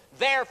world.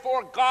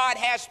 Therefore, God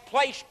has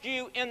placed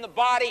you in the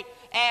body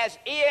as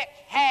it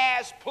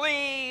has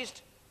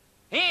pleased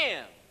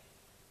Him.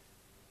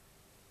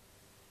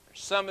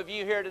 There's some of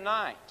you here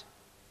tonight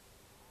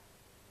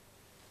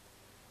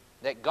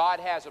that God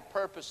has a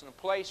purpose and a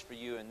place for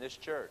you in this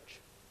church.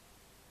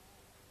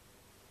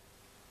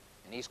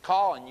 And He's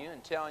calling you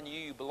and telling you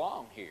you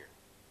belong here.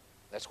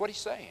 That's what He's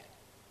saying.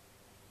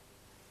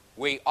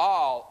 We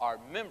all are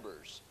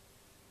members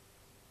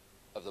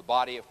of the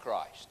body of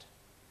Christ.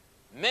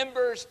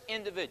 Members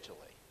individually.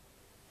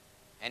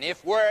 And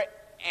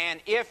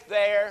if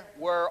there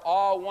were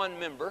all one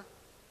member,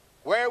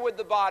 where would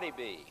the body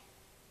be?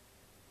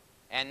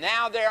 And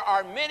now there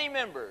are many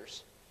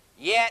members,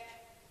 yet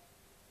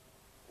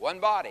one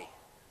body.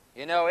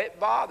 You know, it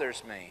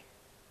bothers me.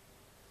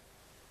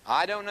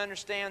 I don't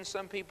understand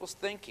some people's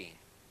thinking.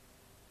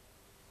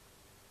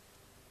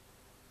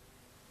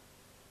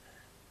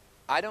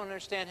 I don't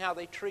understand how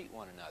they treat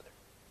one another.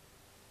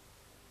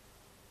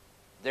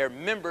 They're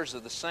members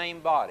of the same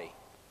body.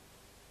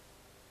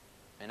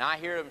 And I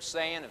hear them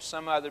saying if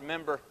some other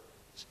member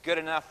is good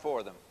enough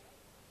for them.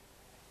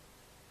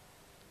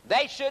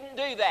 They shouldn't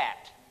do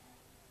that.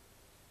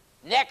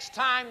 Next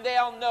time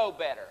they'll know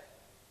better.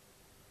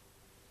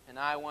 And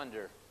I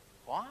wonder,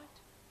 what?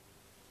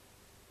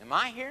 Am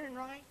I hearing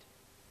right?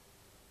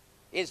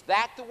 Is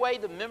that the way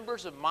the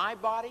members of my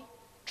body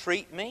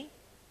treat me?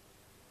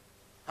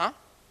 Huh?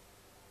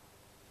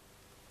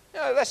 You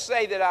know, let's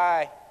say that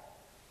I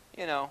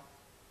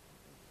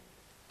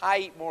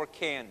eat more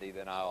candy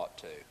than I ought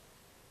to.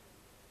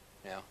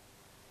 You know?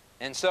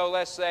 And so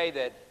let's say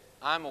that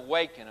I'm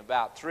awakened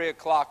about 3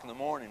 o'clock in the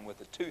morning with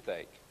a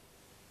toothache.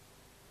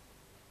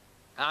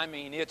 I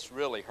mean, it's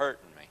really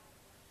hurting me.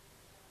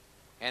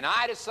 And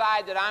I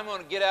decide that I'm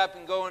going to get up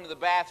and go into the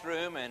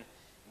bathroom and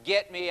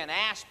get me an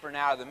aspirin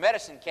out of the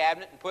medicine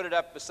cabinet and put it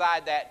up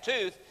beside that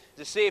tooth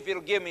to see if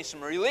it'll give me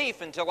some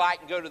relief until I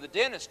can go to the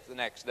dentist the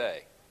next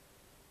day.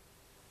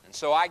 And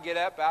so I get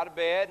up out of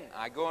bed and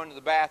I go into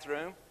the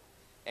bathroom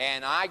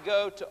and I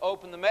go to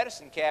open the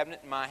medicine cabinet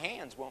and my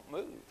hands won't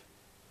move.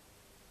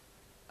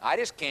 I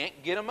just can't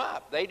get them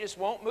up. They just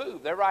won't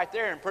move. They're right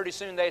there, and pretty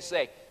soon they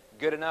say,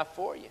 good enough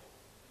for you.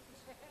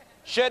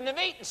 Shouldn't have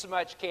eaten so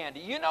much candy.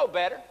 You know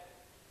better.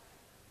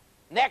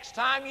 Next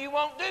time you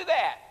won't do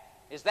that.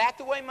 Is that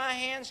the way my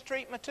hands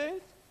treat my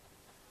tooth?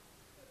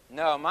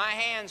 No, my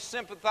hands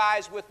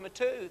sympathize with my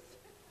tooth.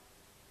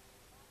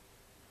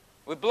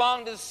 We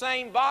belong to the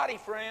same body,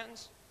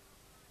 friends.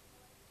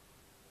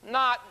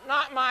 Not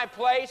my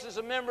place as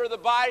a member of the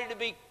body to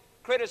be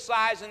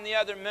criticizing the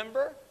other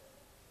member.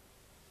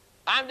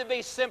 I'm to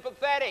be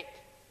sympathetic.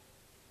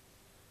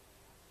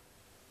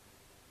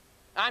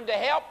 I'm to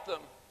help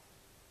them.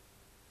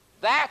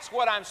 That's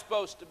what I'm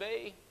supposed to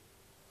be.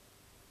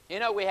 You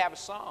know, we have a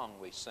song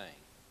we sing.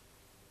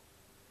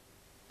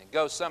 It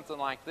goes something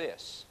like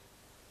this.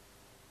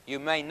 You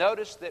may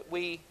notice that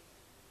we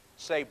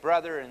say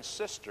brother and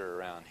sister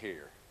around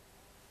here.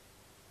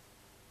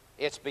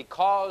 It's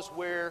because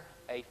we're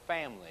a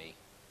family,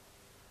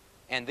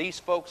 and these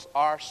folks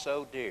are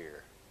so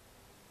dear.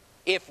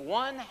 If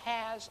one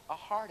has a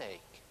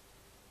heartache,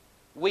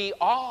 we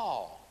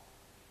all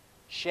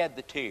shed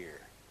the tear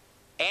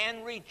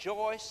and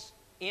rejoice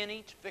in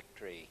each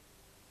victory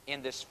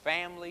in this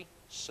family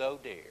so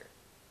dear.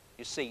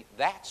 You see,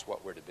 that's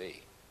what we're to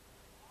be.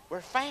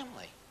 We're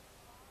family.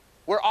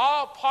 We're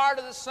all part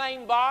of the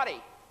same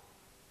body.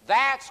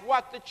 That's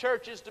what the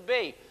church is to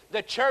be.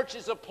 The church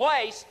is a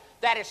place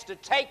that is to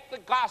take the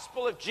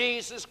gospel of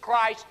Jesus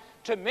Christ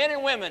to men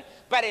and women,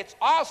 but it's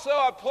also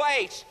a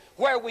place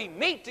where we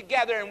meet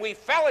together and we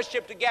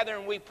fellowship together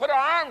and we put our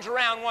arms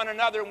around one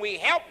another and we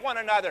help one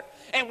another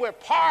and we're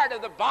part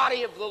of the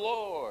body of the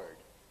Lord.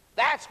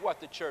 That's what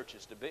the church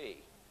is to be.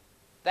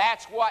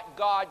 That's what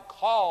God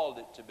called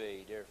it to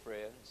be, dear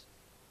friends.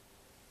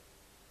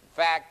 In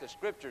fact, the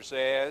Scripture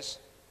says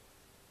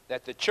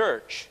that the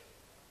church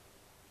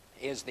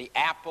is the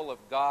apple of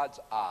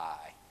God's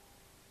eye.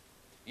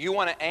 You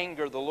want to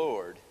anger the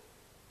Lord,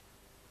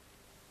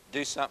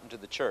 do something to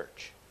the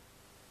church.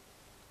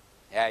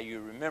 Yeah, you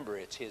remember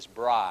it's His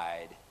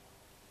bride.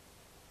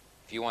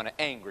 If you want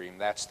to anger Him,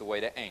 that's the way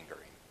to anger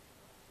Him.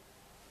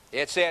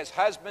 It says,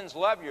 husbands,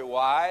 love your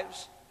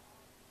wives,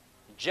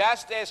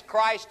 just as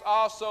Christ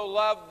also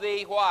loved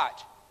the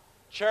what?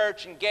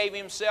 Church, and gave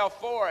Himself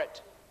for it.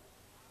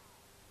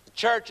 The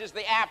church is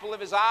the apple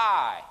of His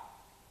eye.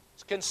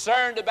 He's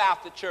concerned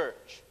about the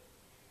church,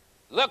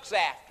 looks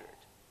after it,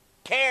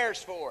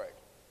 cares for it.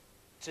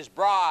 It's His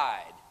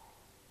bride.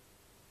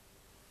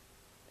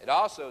 It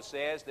also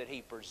says that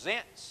He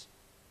presents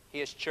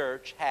His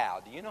church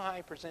how? Do you know how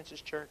He presents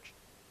His church?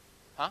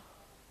 Huh?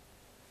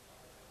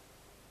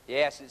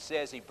 Yes, it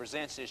says He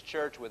presents His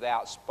church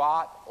without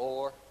spot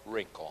or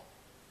wrinkle.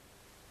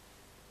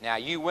 Now,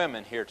 you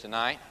women here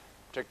tonight,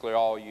 particularly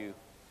all you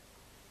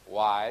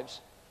wives,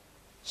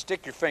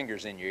 stick your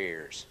fingers in your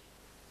ears.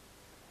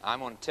 I'm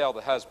going to tell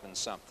the husbands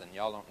something.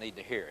 Y'all don't need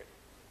to hear it.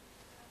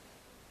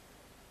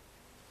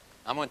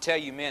 I'm going to tell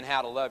you men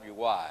how to love your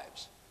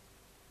wives.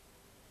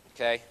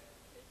 Okay?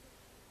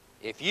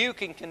 If you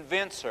can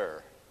convince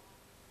her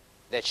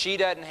that she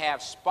doesn't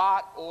have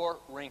spot or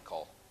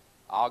wrinkle,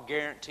 I'll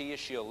guarantee you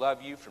she'll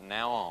love you from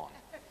now on.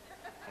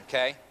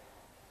 Okay?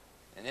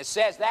 And it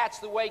says that's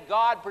the way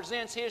God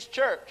presents His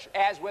church,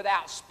 as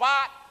without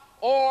spot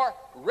or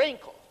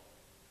wrinkle.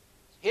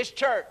 His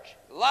church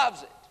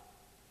loves it,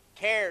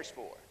 cares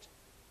for it.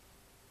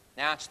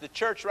 Now, it's the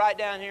church right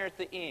down here at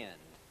the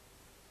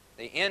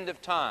end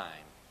of time.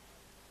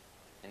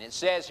 And it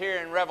says here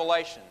in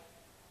Revelation,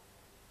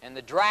 and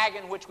the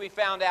dragon, which we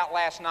found out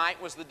last night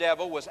was the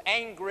devil, was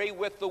angry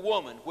with the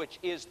woman, which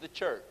is the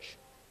church,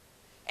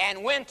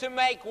 and went to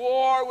make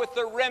war with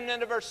the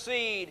remnant of her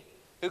seed,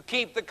 who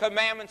keep the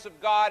commandments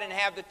of God and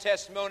have the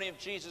testimony of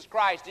Jesus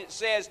Christ. It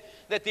says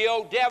that the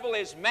old devil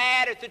is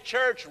mad at the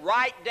church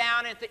right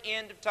down at the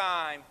end of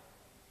time.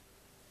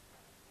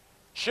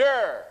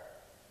 Sure,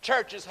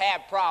 churches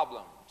have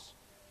problems.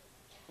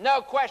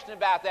 No question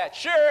about that.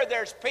 Sure,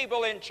 there's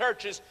people in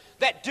churches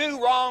that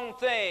do wrong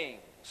things.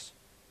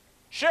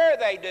 Sure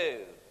they do.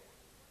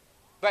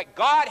 But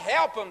God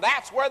help them,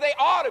 that's where they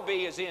ought to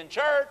be, is in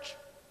church.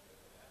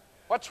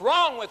 What's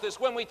wrong with us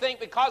when we think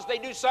because they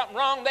do something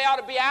wrong, they ought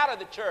to be out of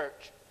the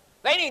church?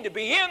 They need to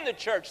be in the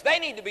church. They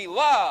need to be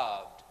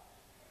loved.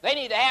 They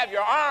need to have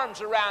your arms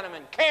around them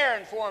and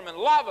caring for them and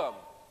love them.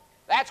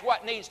 That's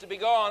what needs to be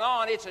going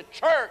on. It's a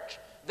church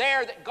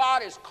there that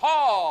God has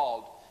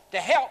called to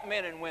help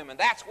men and women.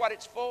 That's what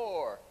it's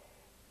for.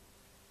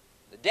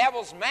 The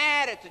devil's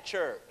mad at the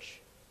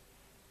church.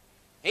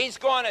 He's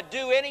going to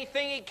do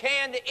anything he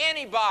can to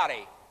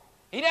anybody.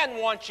 He doesn't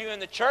want you in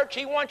the church.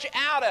 He wants you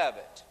out of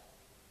it.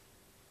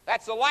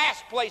 That's the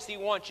last place he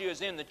wants you,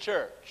 is in the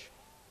church.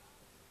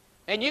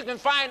 And you can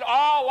find a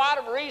lot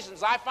of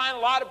reasons. I find a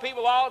lot of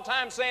people all the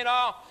time saying,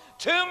 oh,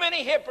 too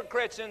many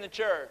hypocrites in the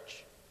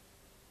church.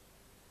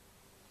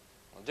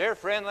 Well, dear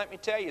friend, let me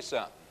tell you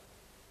something.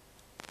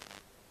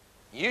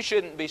 You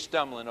shouldn't be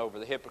stumbling over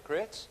the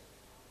hypocrites.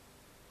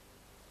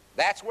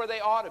 That's where they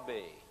ought to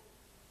be,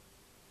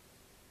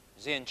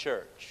 is in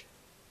church.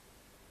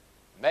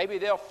 Maybe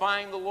they'll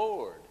find the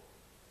Lord.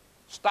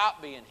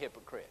 Stop being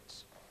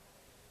hypocrites.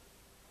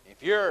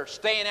 If you're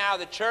staying out of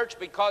the church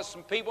because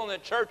some people in the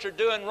church are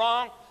doing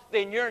wrong,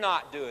 then you're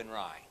not doing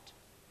right.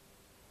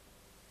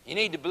 You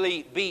need to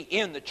be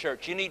in the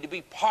church. You need to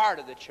be part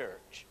of the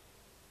church.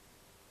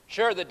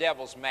 Sure, the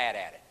devil's mad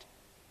at it.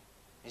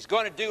 He's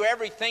going to do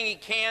everything he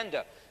can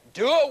to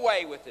do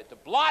away with it, to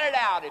blot it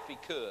out if he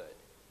could.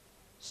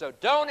 So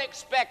don't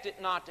expect it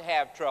not to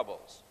have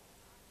troubles.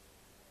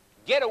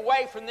 Get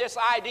away from this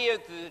idea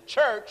that the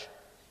church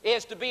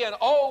is to be an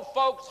old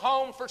folks'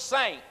 home for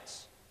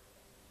saints.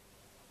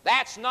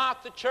 That's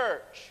not the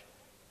church.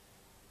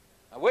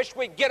 I wish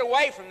we'd get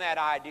away from that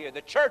idea.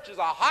 The church is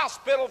a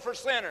hospital for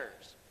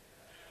sinners.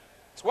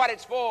 That's what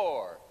it's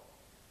for.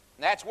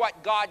 And that's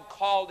what God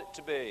called it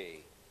to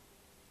be.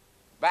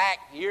 Back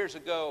years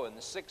ago in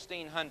the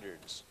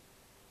 1600s,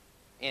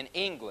 in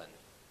England,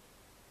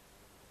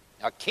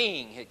 a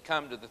king had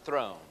come to the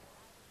throne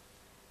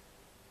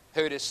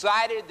who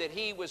decided that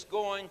he was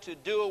going to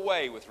do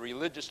away with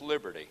religious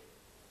liberty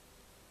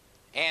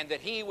and that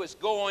he was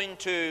going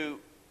to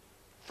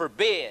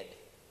forbid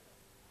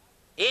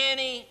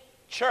any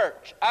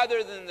church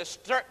other than the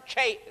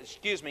state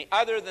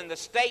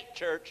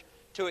church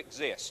to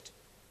exist.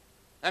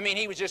 I mean,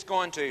 he was just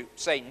going to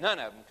say none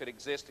of them could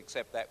exist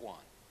except that one.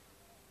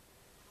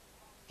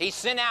 He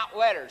sent out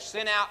letters,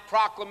 sent out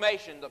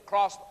proclamations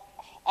across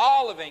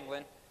all of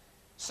England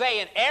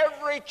saying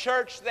every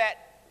church that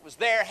was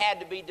there had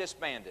to be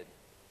disbanded.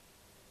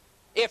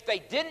 If they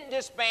didn't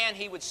disband,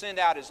 he would send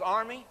out his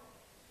army.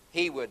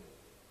 He would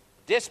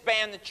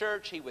disband the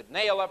church. He would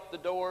nail up the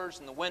doors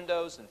and the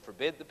windows and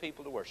forbid the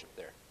people to worship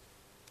there.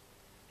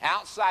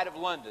 Outside of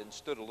London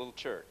stood a little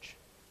church.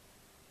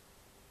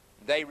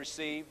 They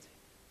received,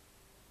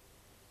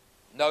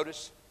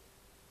 notice,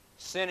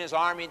 sent his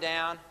army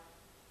down,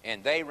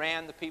 and they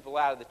ran the people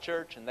out of the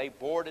church, and they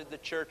boarded the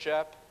church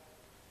up,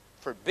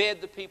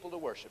 forbid the people to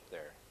worship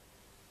there.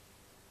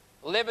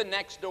 Living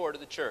next door to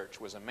the church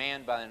was a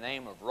man by the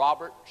name of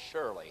Robert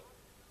Shirley.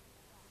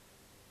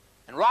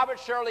 And Robert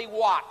Shirley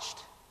watched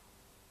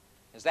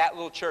as that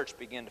little church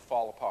began to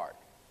fall apart.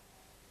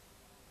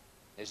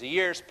 As the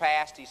years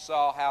passed, he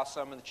saw how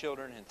some of the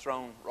children had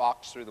thrown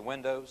rocks through the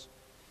windows,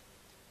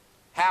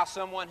 how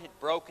someone had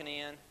broken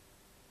in,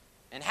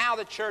 and how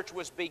the church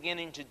was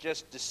beginning to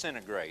just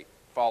disintegrate,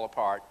 fall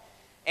apart.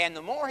 And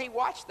the more he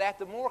watched that,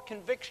 the more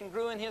conviction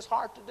grew in his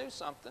heart to do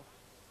something.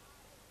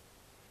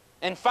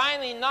 And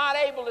finally, not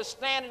able to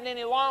stand it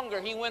any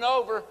longer, he went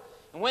over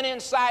and went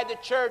inside the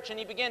church and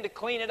he began to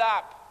clean it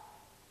up.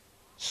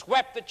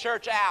 Swept the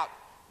church out,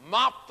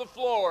 mopped the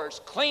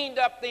floors, cleaned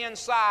up the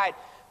inside,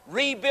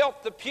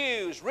 rebuilt the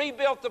pews,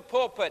 rebuilt the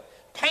pulpit,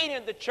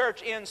 painted the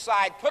church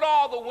inside, put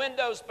all the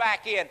windows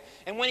back in.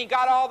 And when he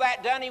got all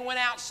that done, he went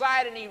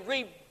outside and he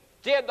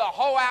redid the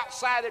whole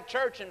outside of the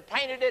church and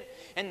painted it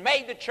and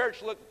made the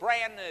church look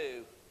brand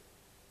new.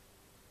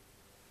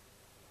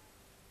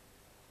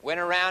 Went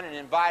around and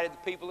invited the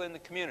people in the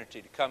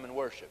community to come and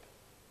worship.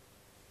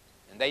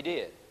 And they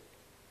did.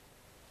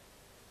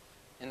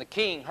 And the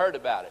king heard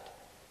about it.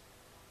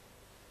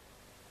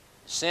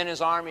 Sent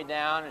his army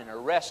down and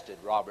arrested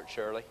Robert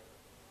Shirley.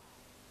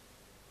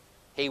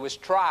 He was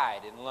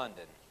tried in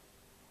London.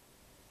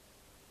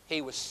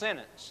 He was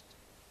sentenced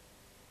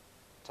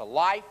to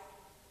life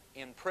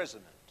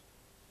imprisonment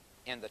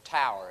in the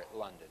Tower at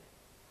London,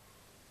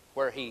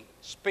 where he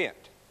spent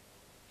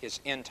his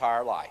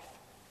entire life.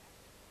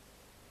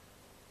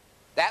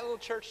 That little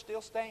church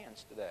still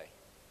stands today.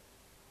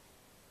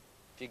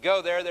 If you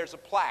go there, there's a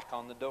plaque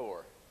on the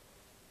door.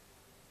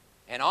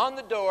 And on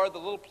the door, the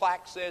little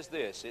plaque says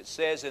this. It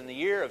says, in the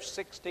year of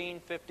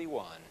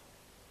 1651,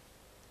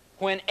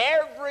 when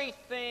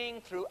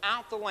everything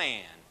throughout the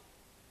land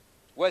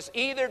was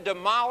either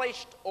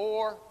demolished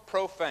or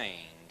profaned,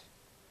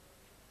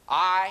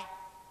 I,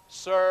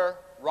 Sir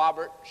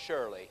Robert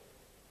Shirley,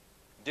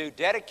 do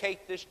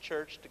dedicate this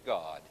church to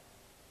God,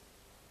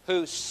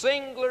 whose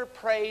singular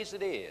praise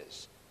it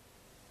is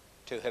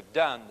to have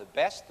done the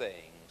best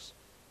things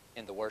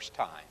in the worst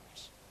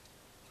times.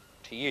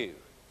 To you,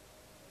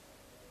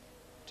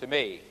 to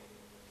me,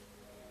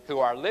 who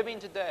are living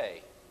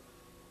today,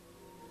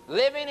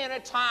 living in a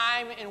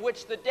time in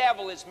which the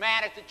devil is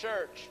mad at the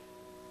church,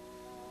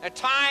 a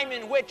time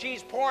in which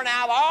he's pouring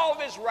out all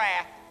of his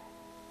wrath,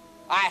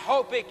 I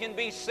hope it can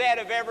be said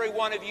of every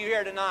one of you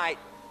here tonight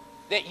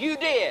that you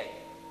did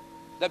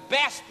the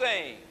best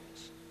things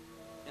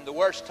in the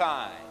worst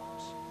times.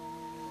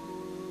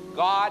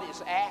 God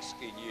is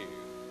asking you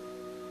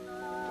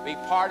to be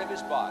part of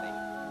his body,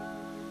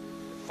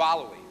 to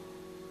follow him,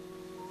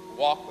 to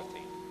walk with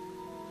him.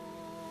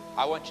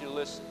 I want you to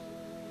listen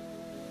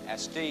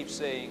as Steve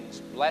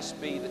sings,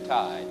 "Blessed be the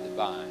tide that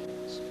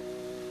binds."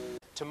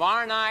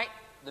 Tomorrow night,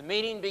 the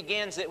meeting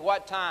begins at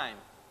what time?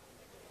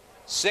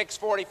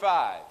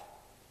 6:45.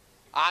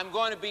 I'm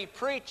going to be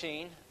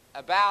preaching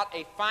about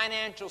a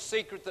financial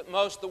secret that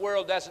most of the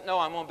world doesn't know.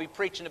 I'm going to be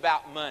preaching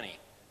about money.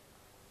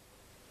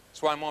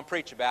 That's what I'm going to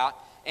preach about.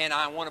 And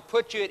I want to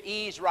put you at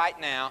ease right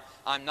now.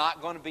 I'm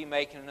not going to be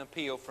making an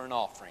appeal for an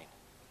offering.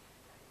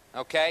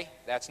 Okay?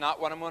 That's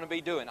not what I'm going to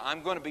be doing.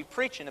 I'm going to be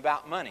preaching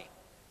about money.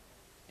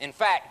 In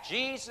fact,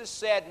 Jesus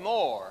said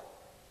more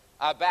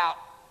about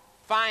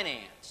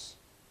finance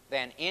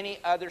than any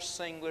other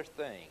singular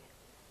thing.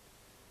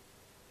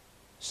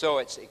 So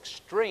it's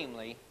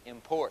extremely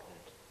important.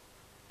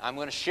 I'm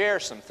going to share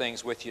some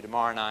things with you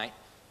tomorrow night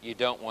you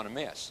don't want to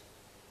miss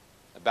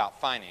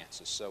about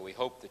finances. So we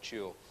hope that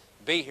you'll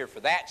be here for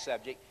that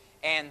subject.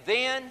 And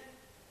then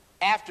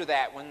after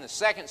that, when the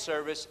second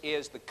service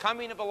is the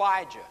coming of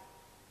Elijah,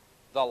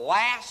 the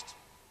last,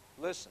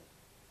 listen,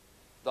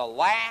 the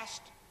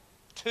last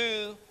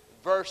 2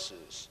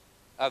 verses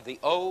of the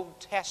Old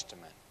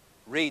Testament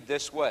read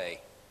this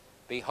way: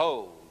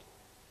 "Behold,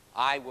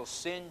 I will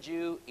send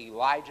you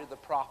Elijah the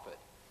prophet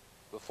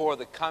before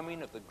the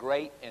coming of the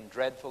great and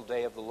dreadful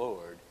day of the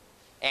Lord.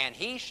 And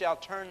he shall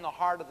turn the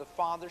heart of the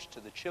fathers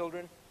to the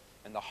children,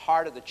 and the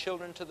heart of the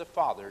children to the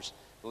fathers,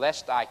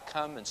 lest I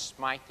come and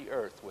smite the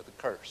earth with a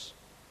curse."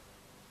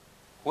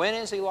 When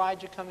is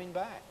Elijah coming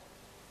back?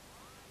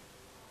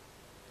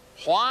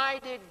 Why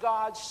did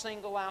God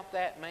single out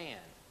that man?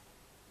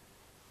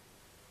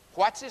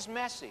 What's his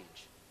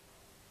message?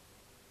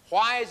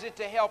 Why is it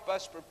to help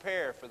us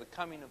prepare for the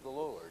coming of the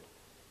Lord?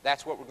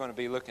 That's what we're going to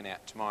be looking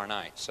at tomorrow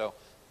night. So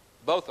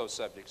both those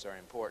subjects are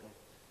important.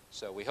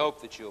 So we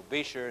hope that you'll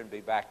be sure and be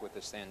back with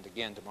us then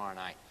again tomorrow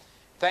night.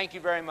 Thank you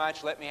very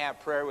much. Let me have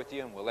prayer with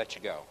you and we'll let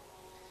you go.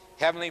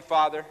 Heavenly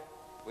Father,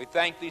 we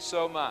thank thee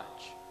so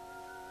much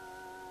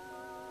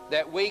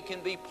that we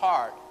can be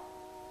part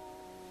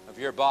of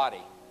your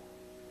body,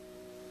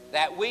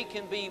 that we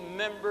can be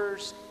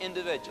members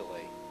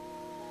individually,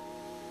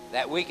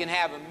 that we can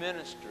have a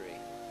ministry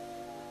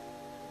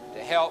to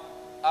help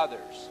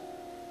others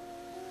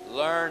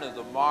learn of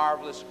the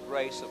marvelous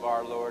grace of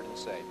our Lord and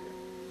Savior.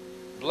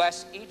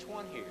 Bless each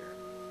one here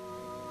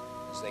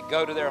as they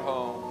go to their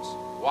homes.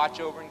 Watch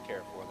over and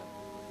care for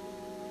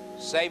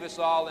them. Save us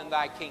all in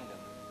thy kingdom,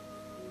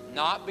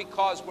 not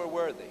because we're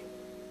worthy,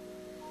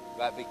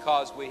 but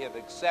because we have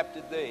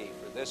accepted thee.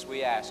 For this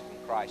we ask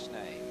in Christ's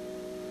name.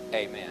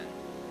 Amen.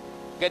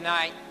 Good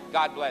night.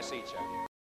 God bless each of you.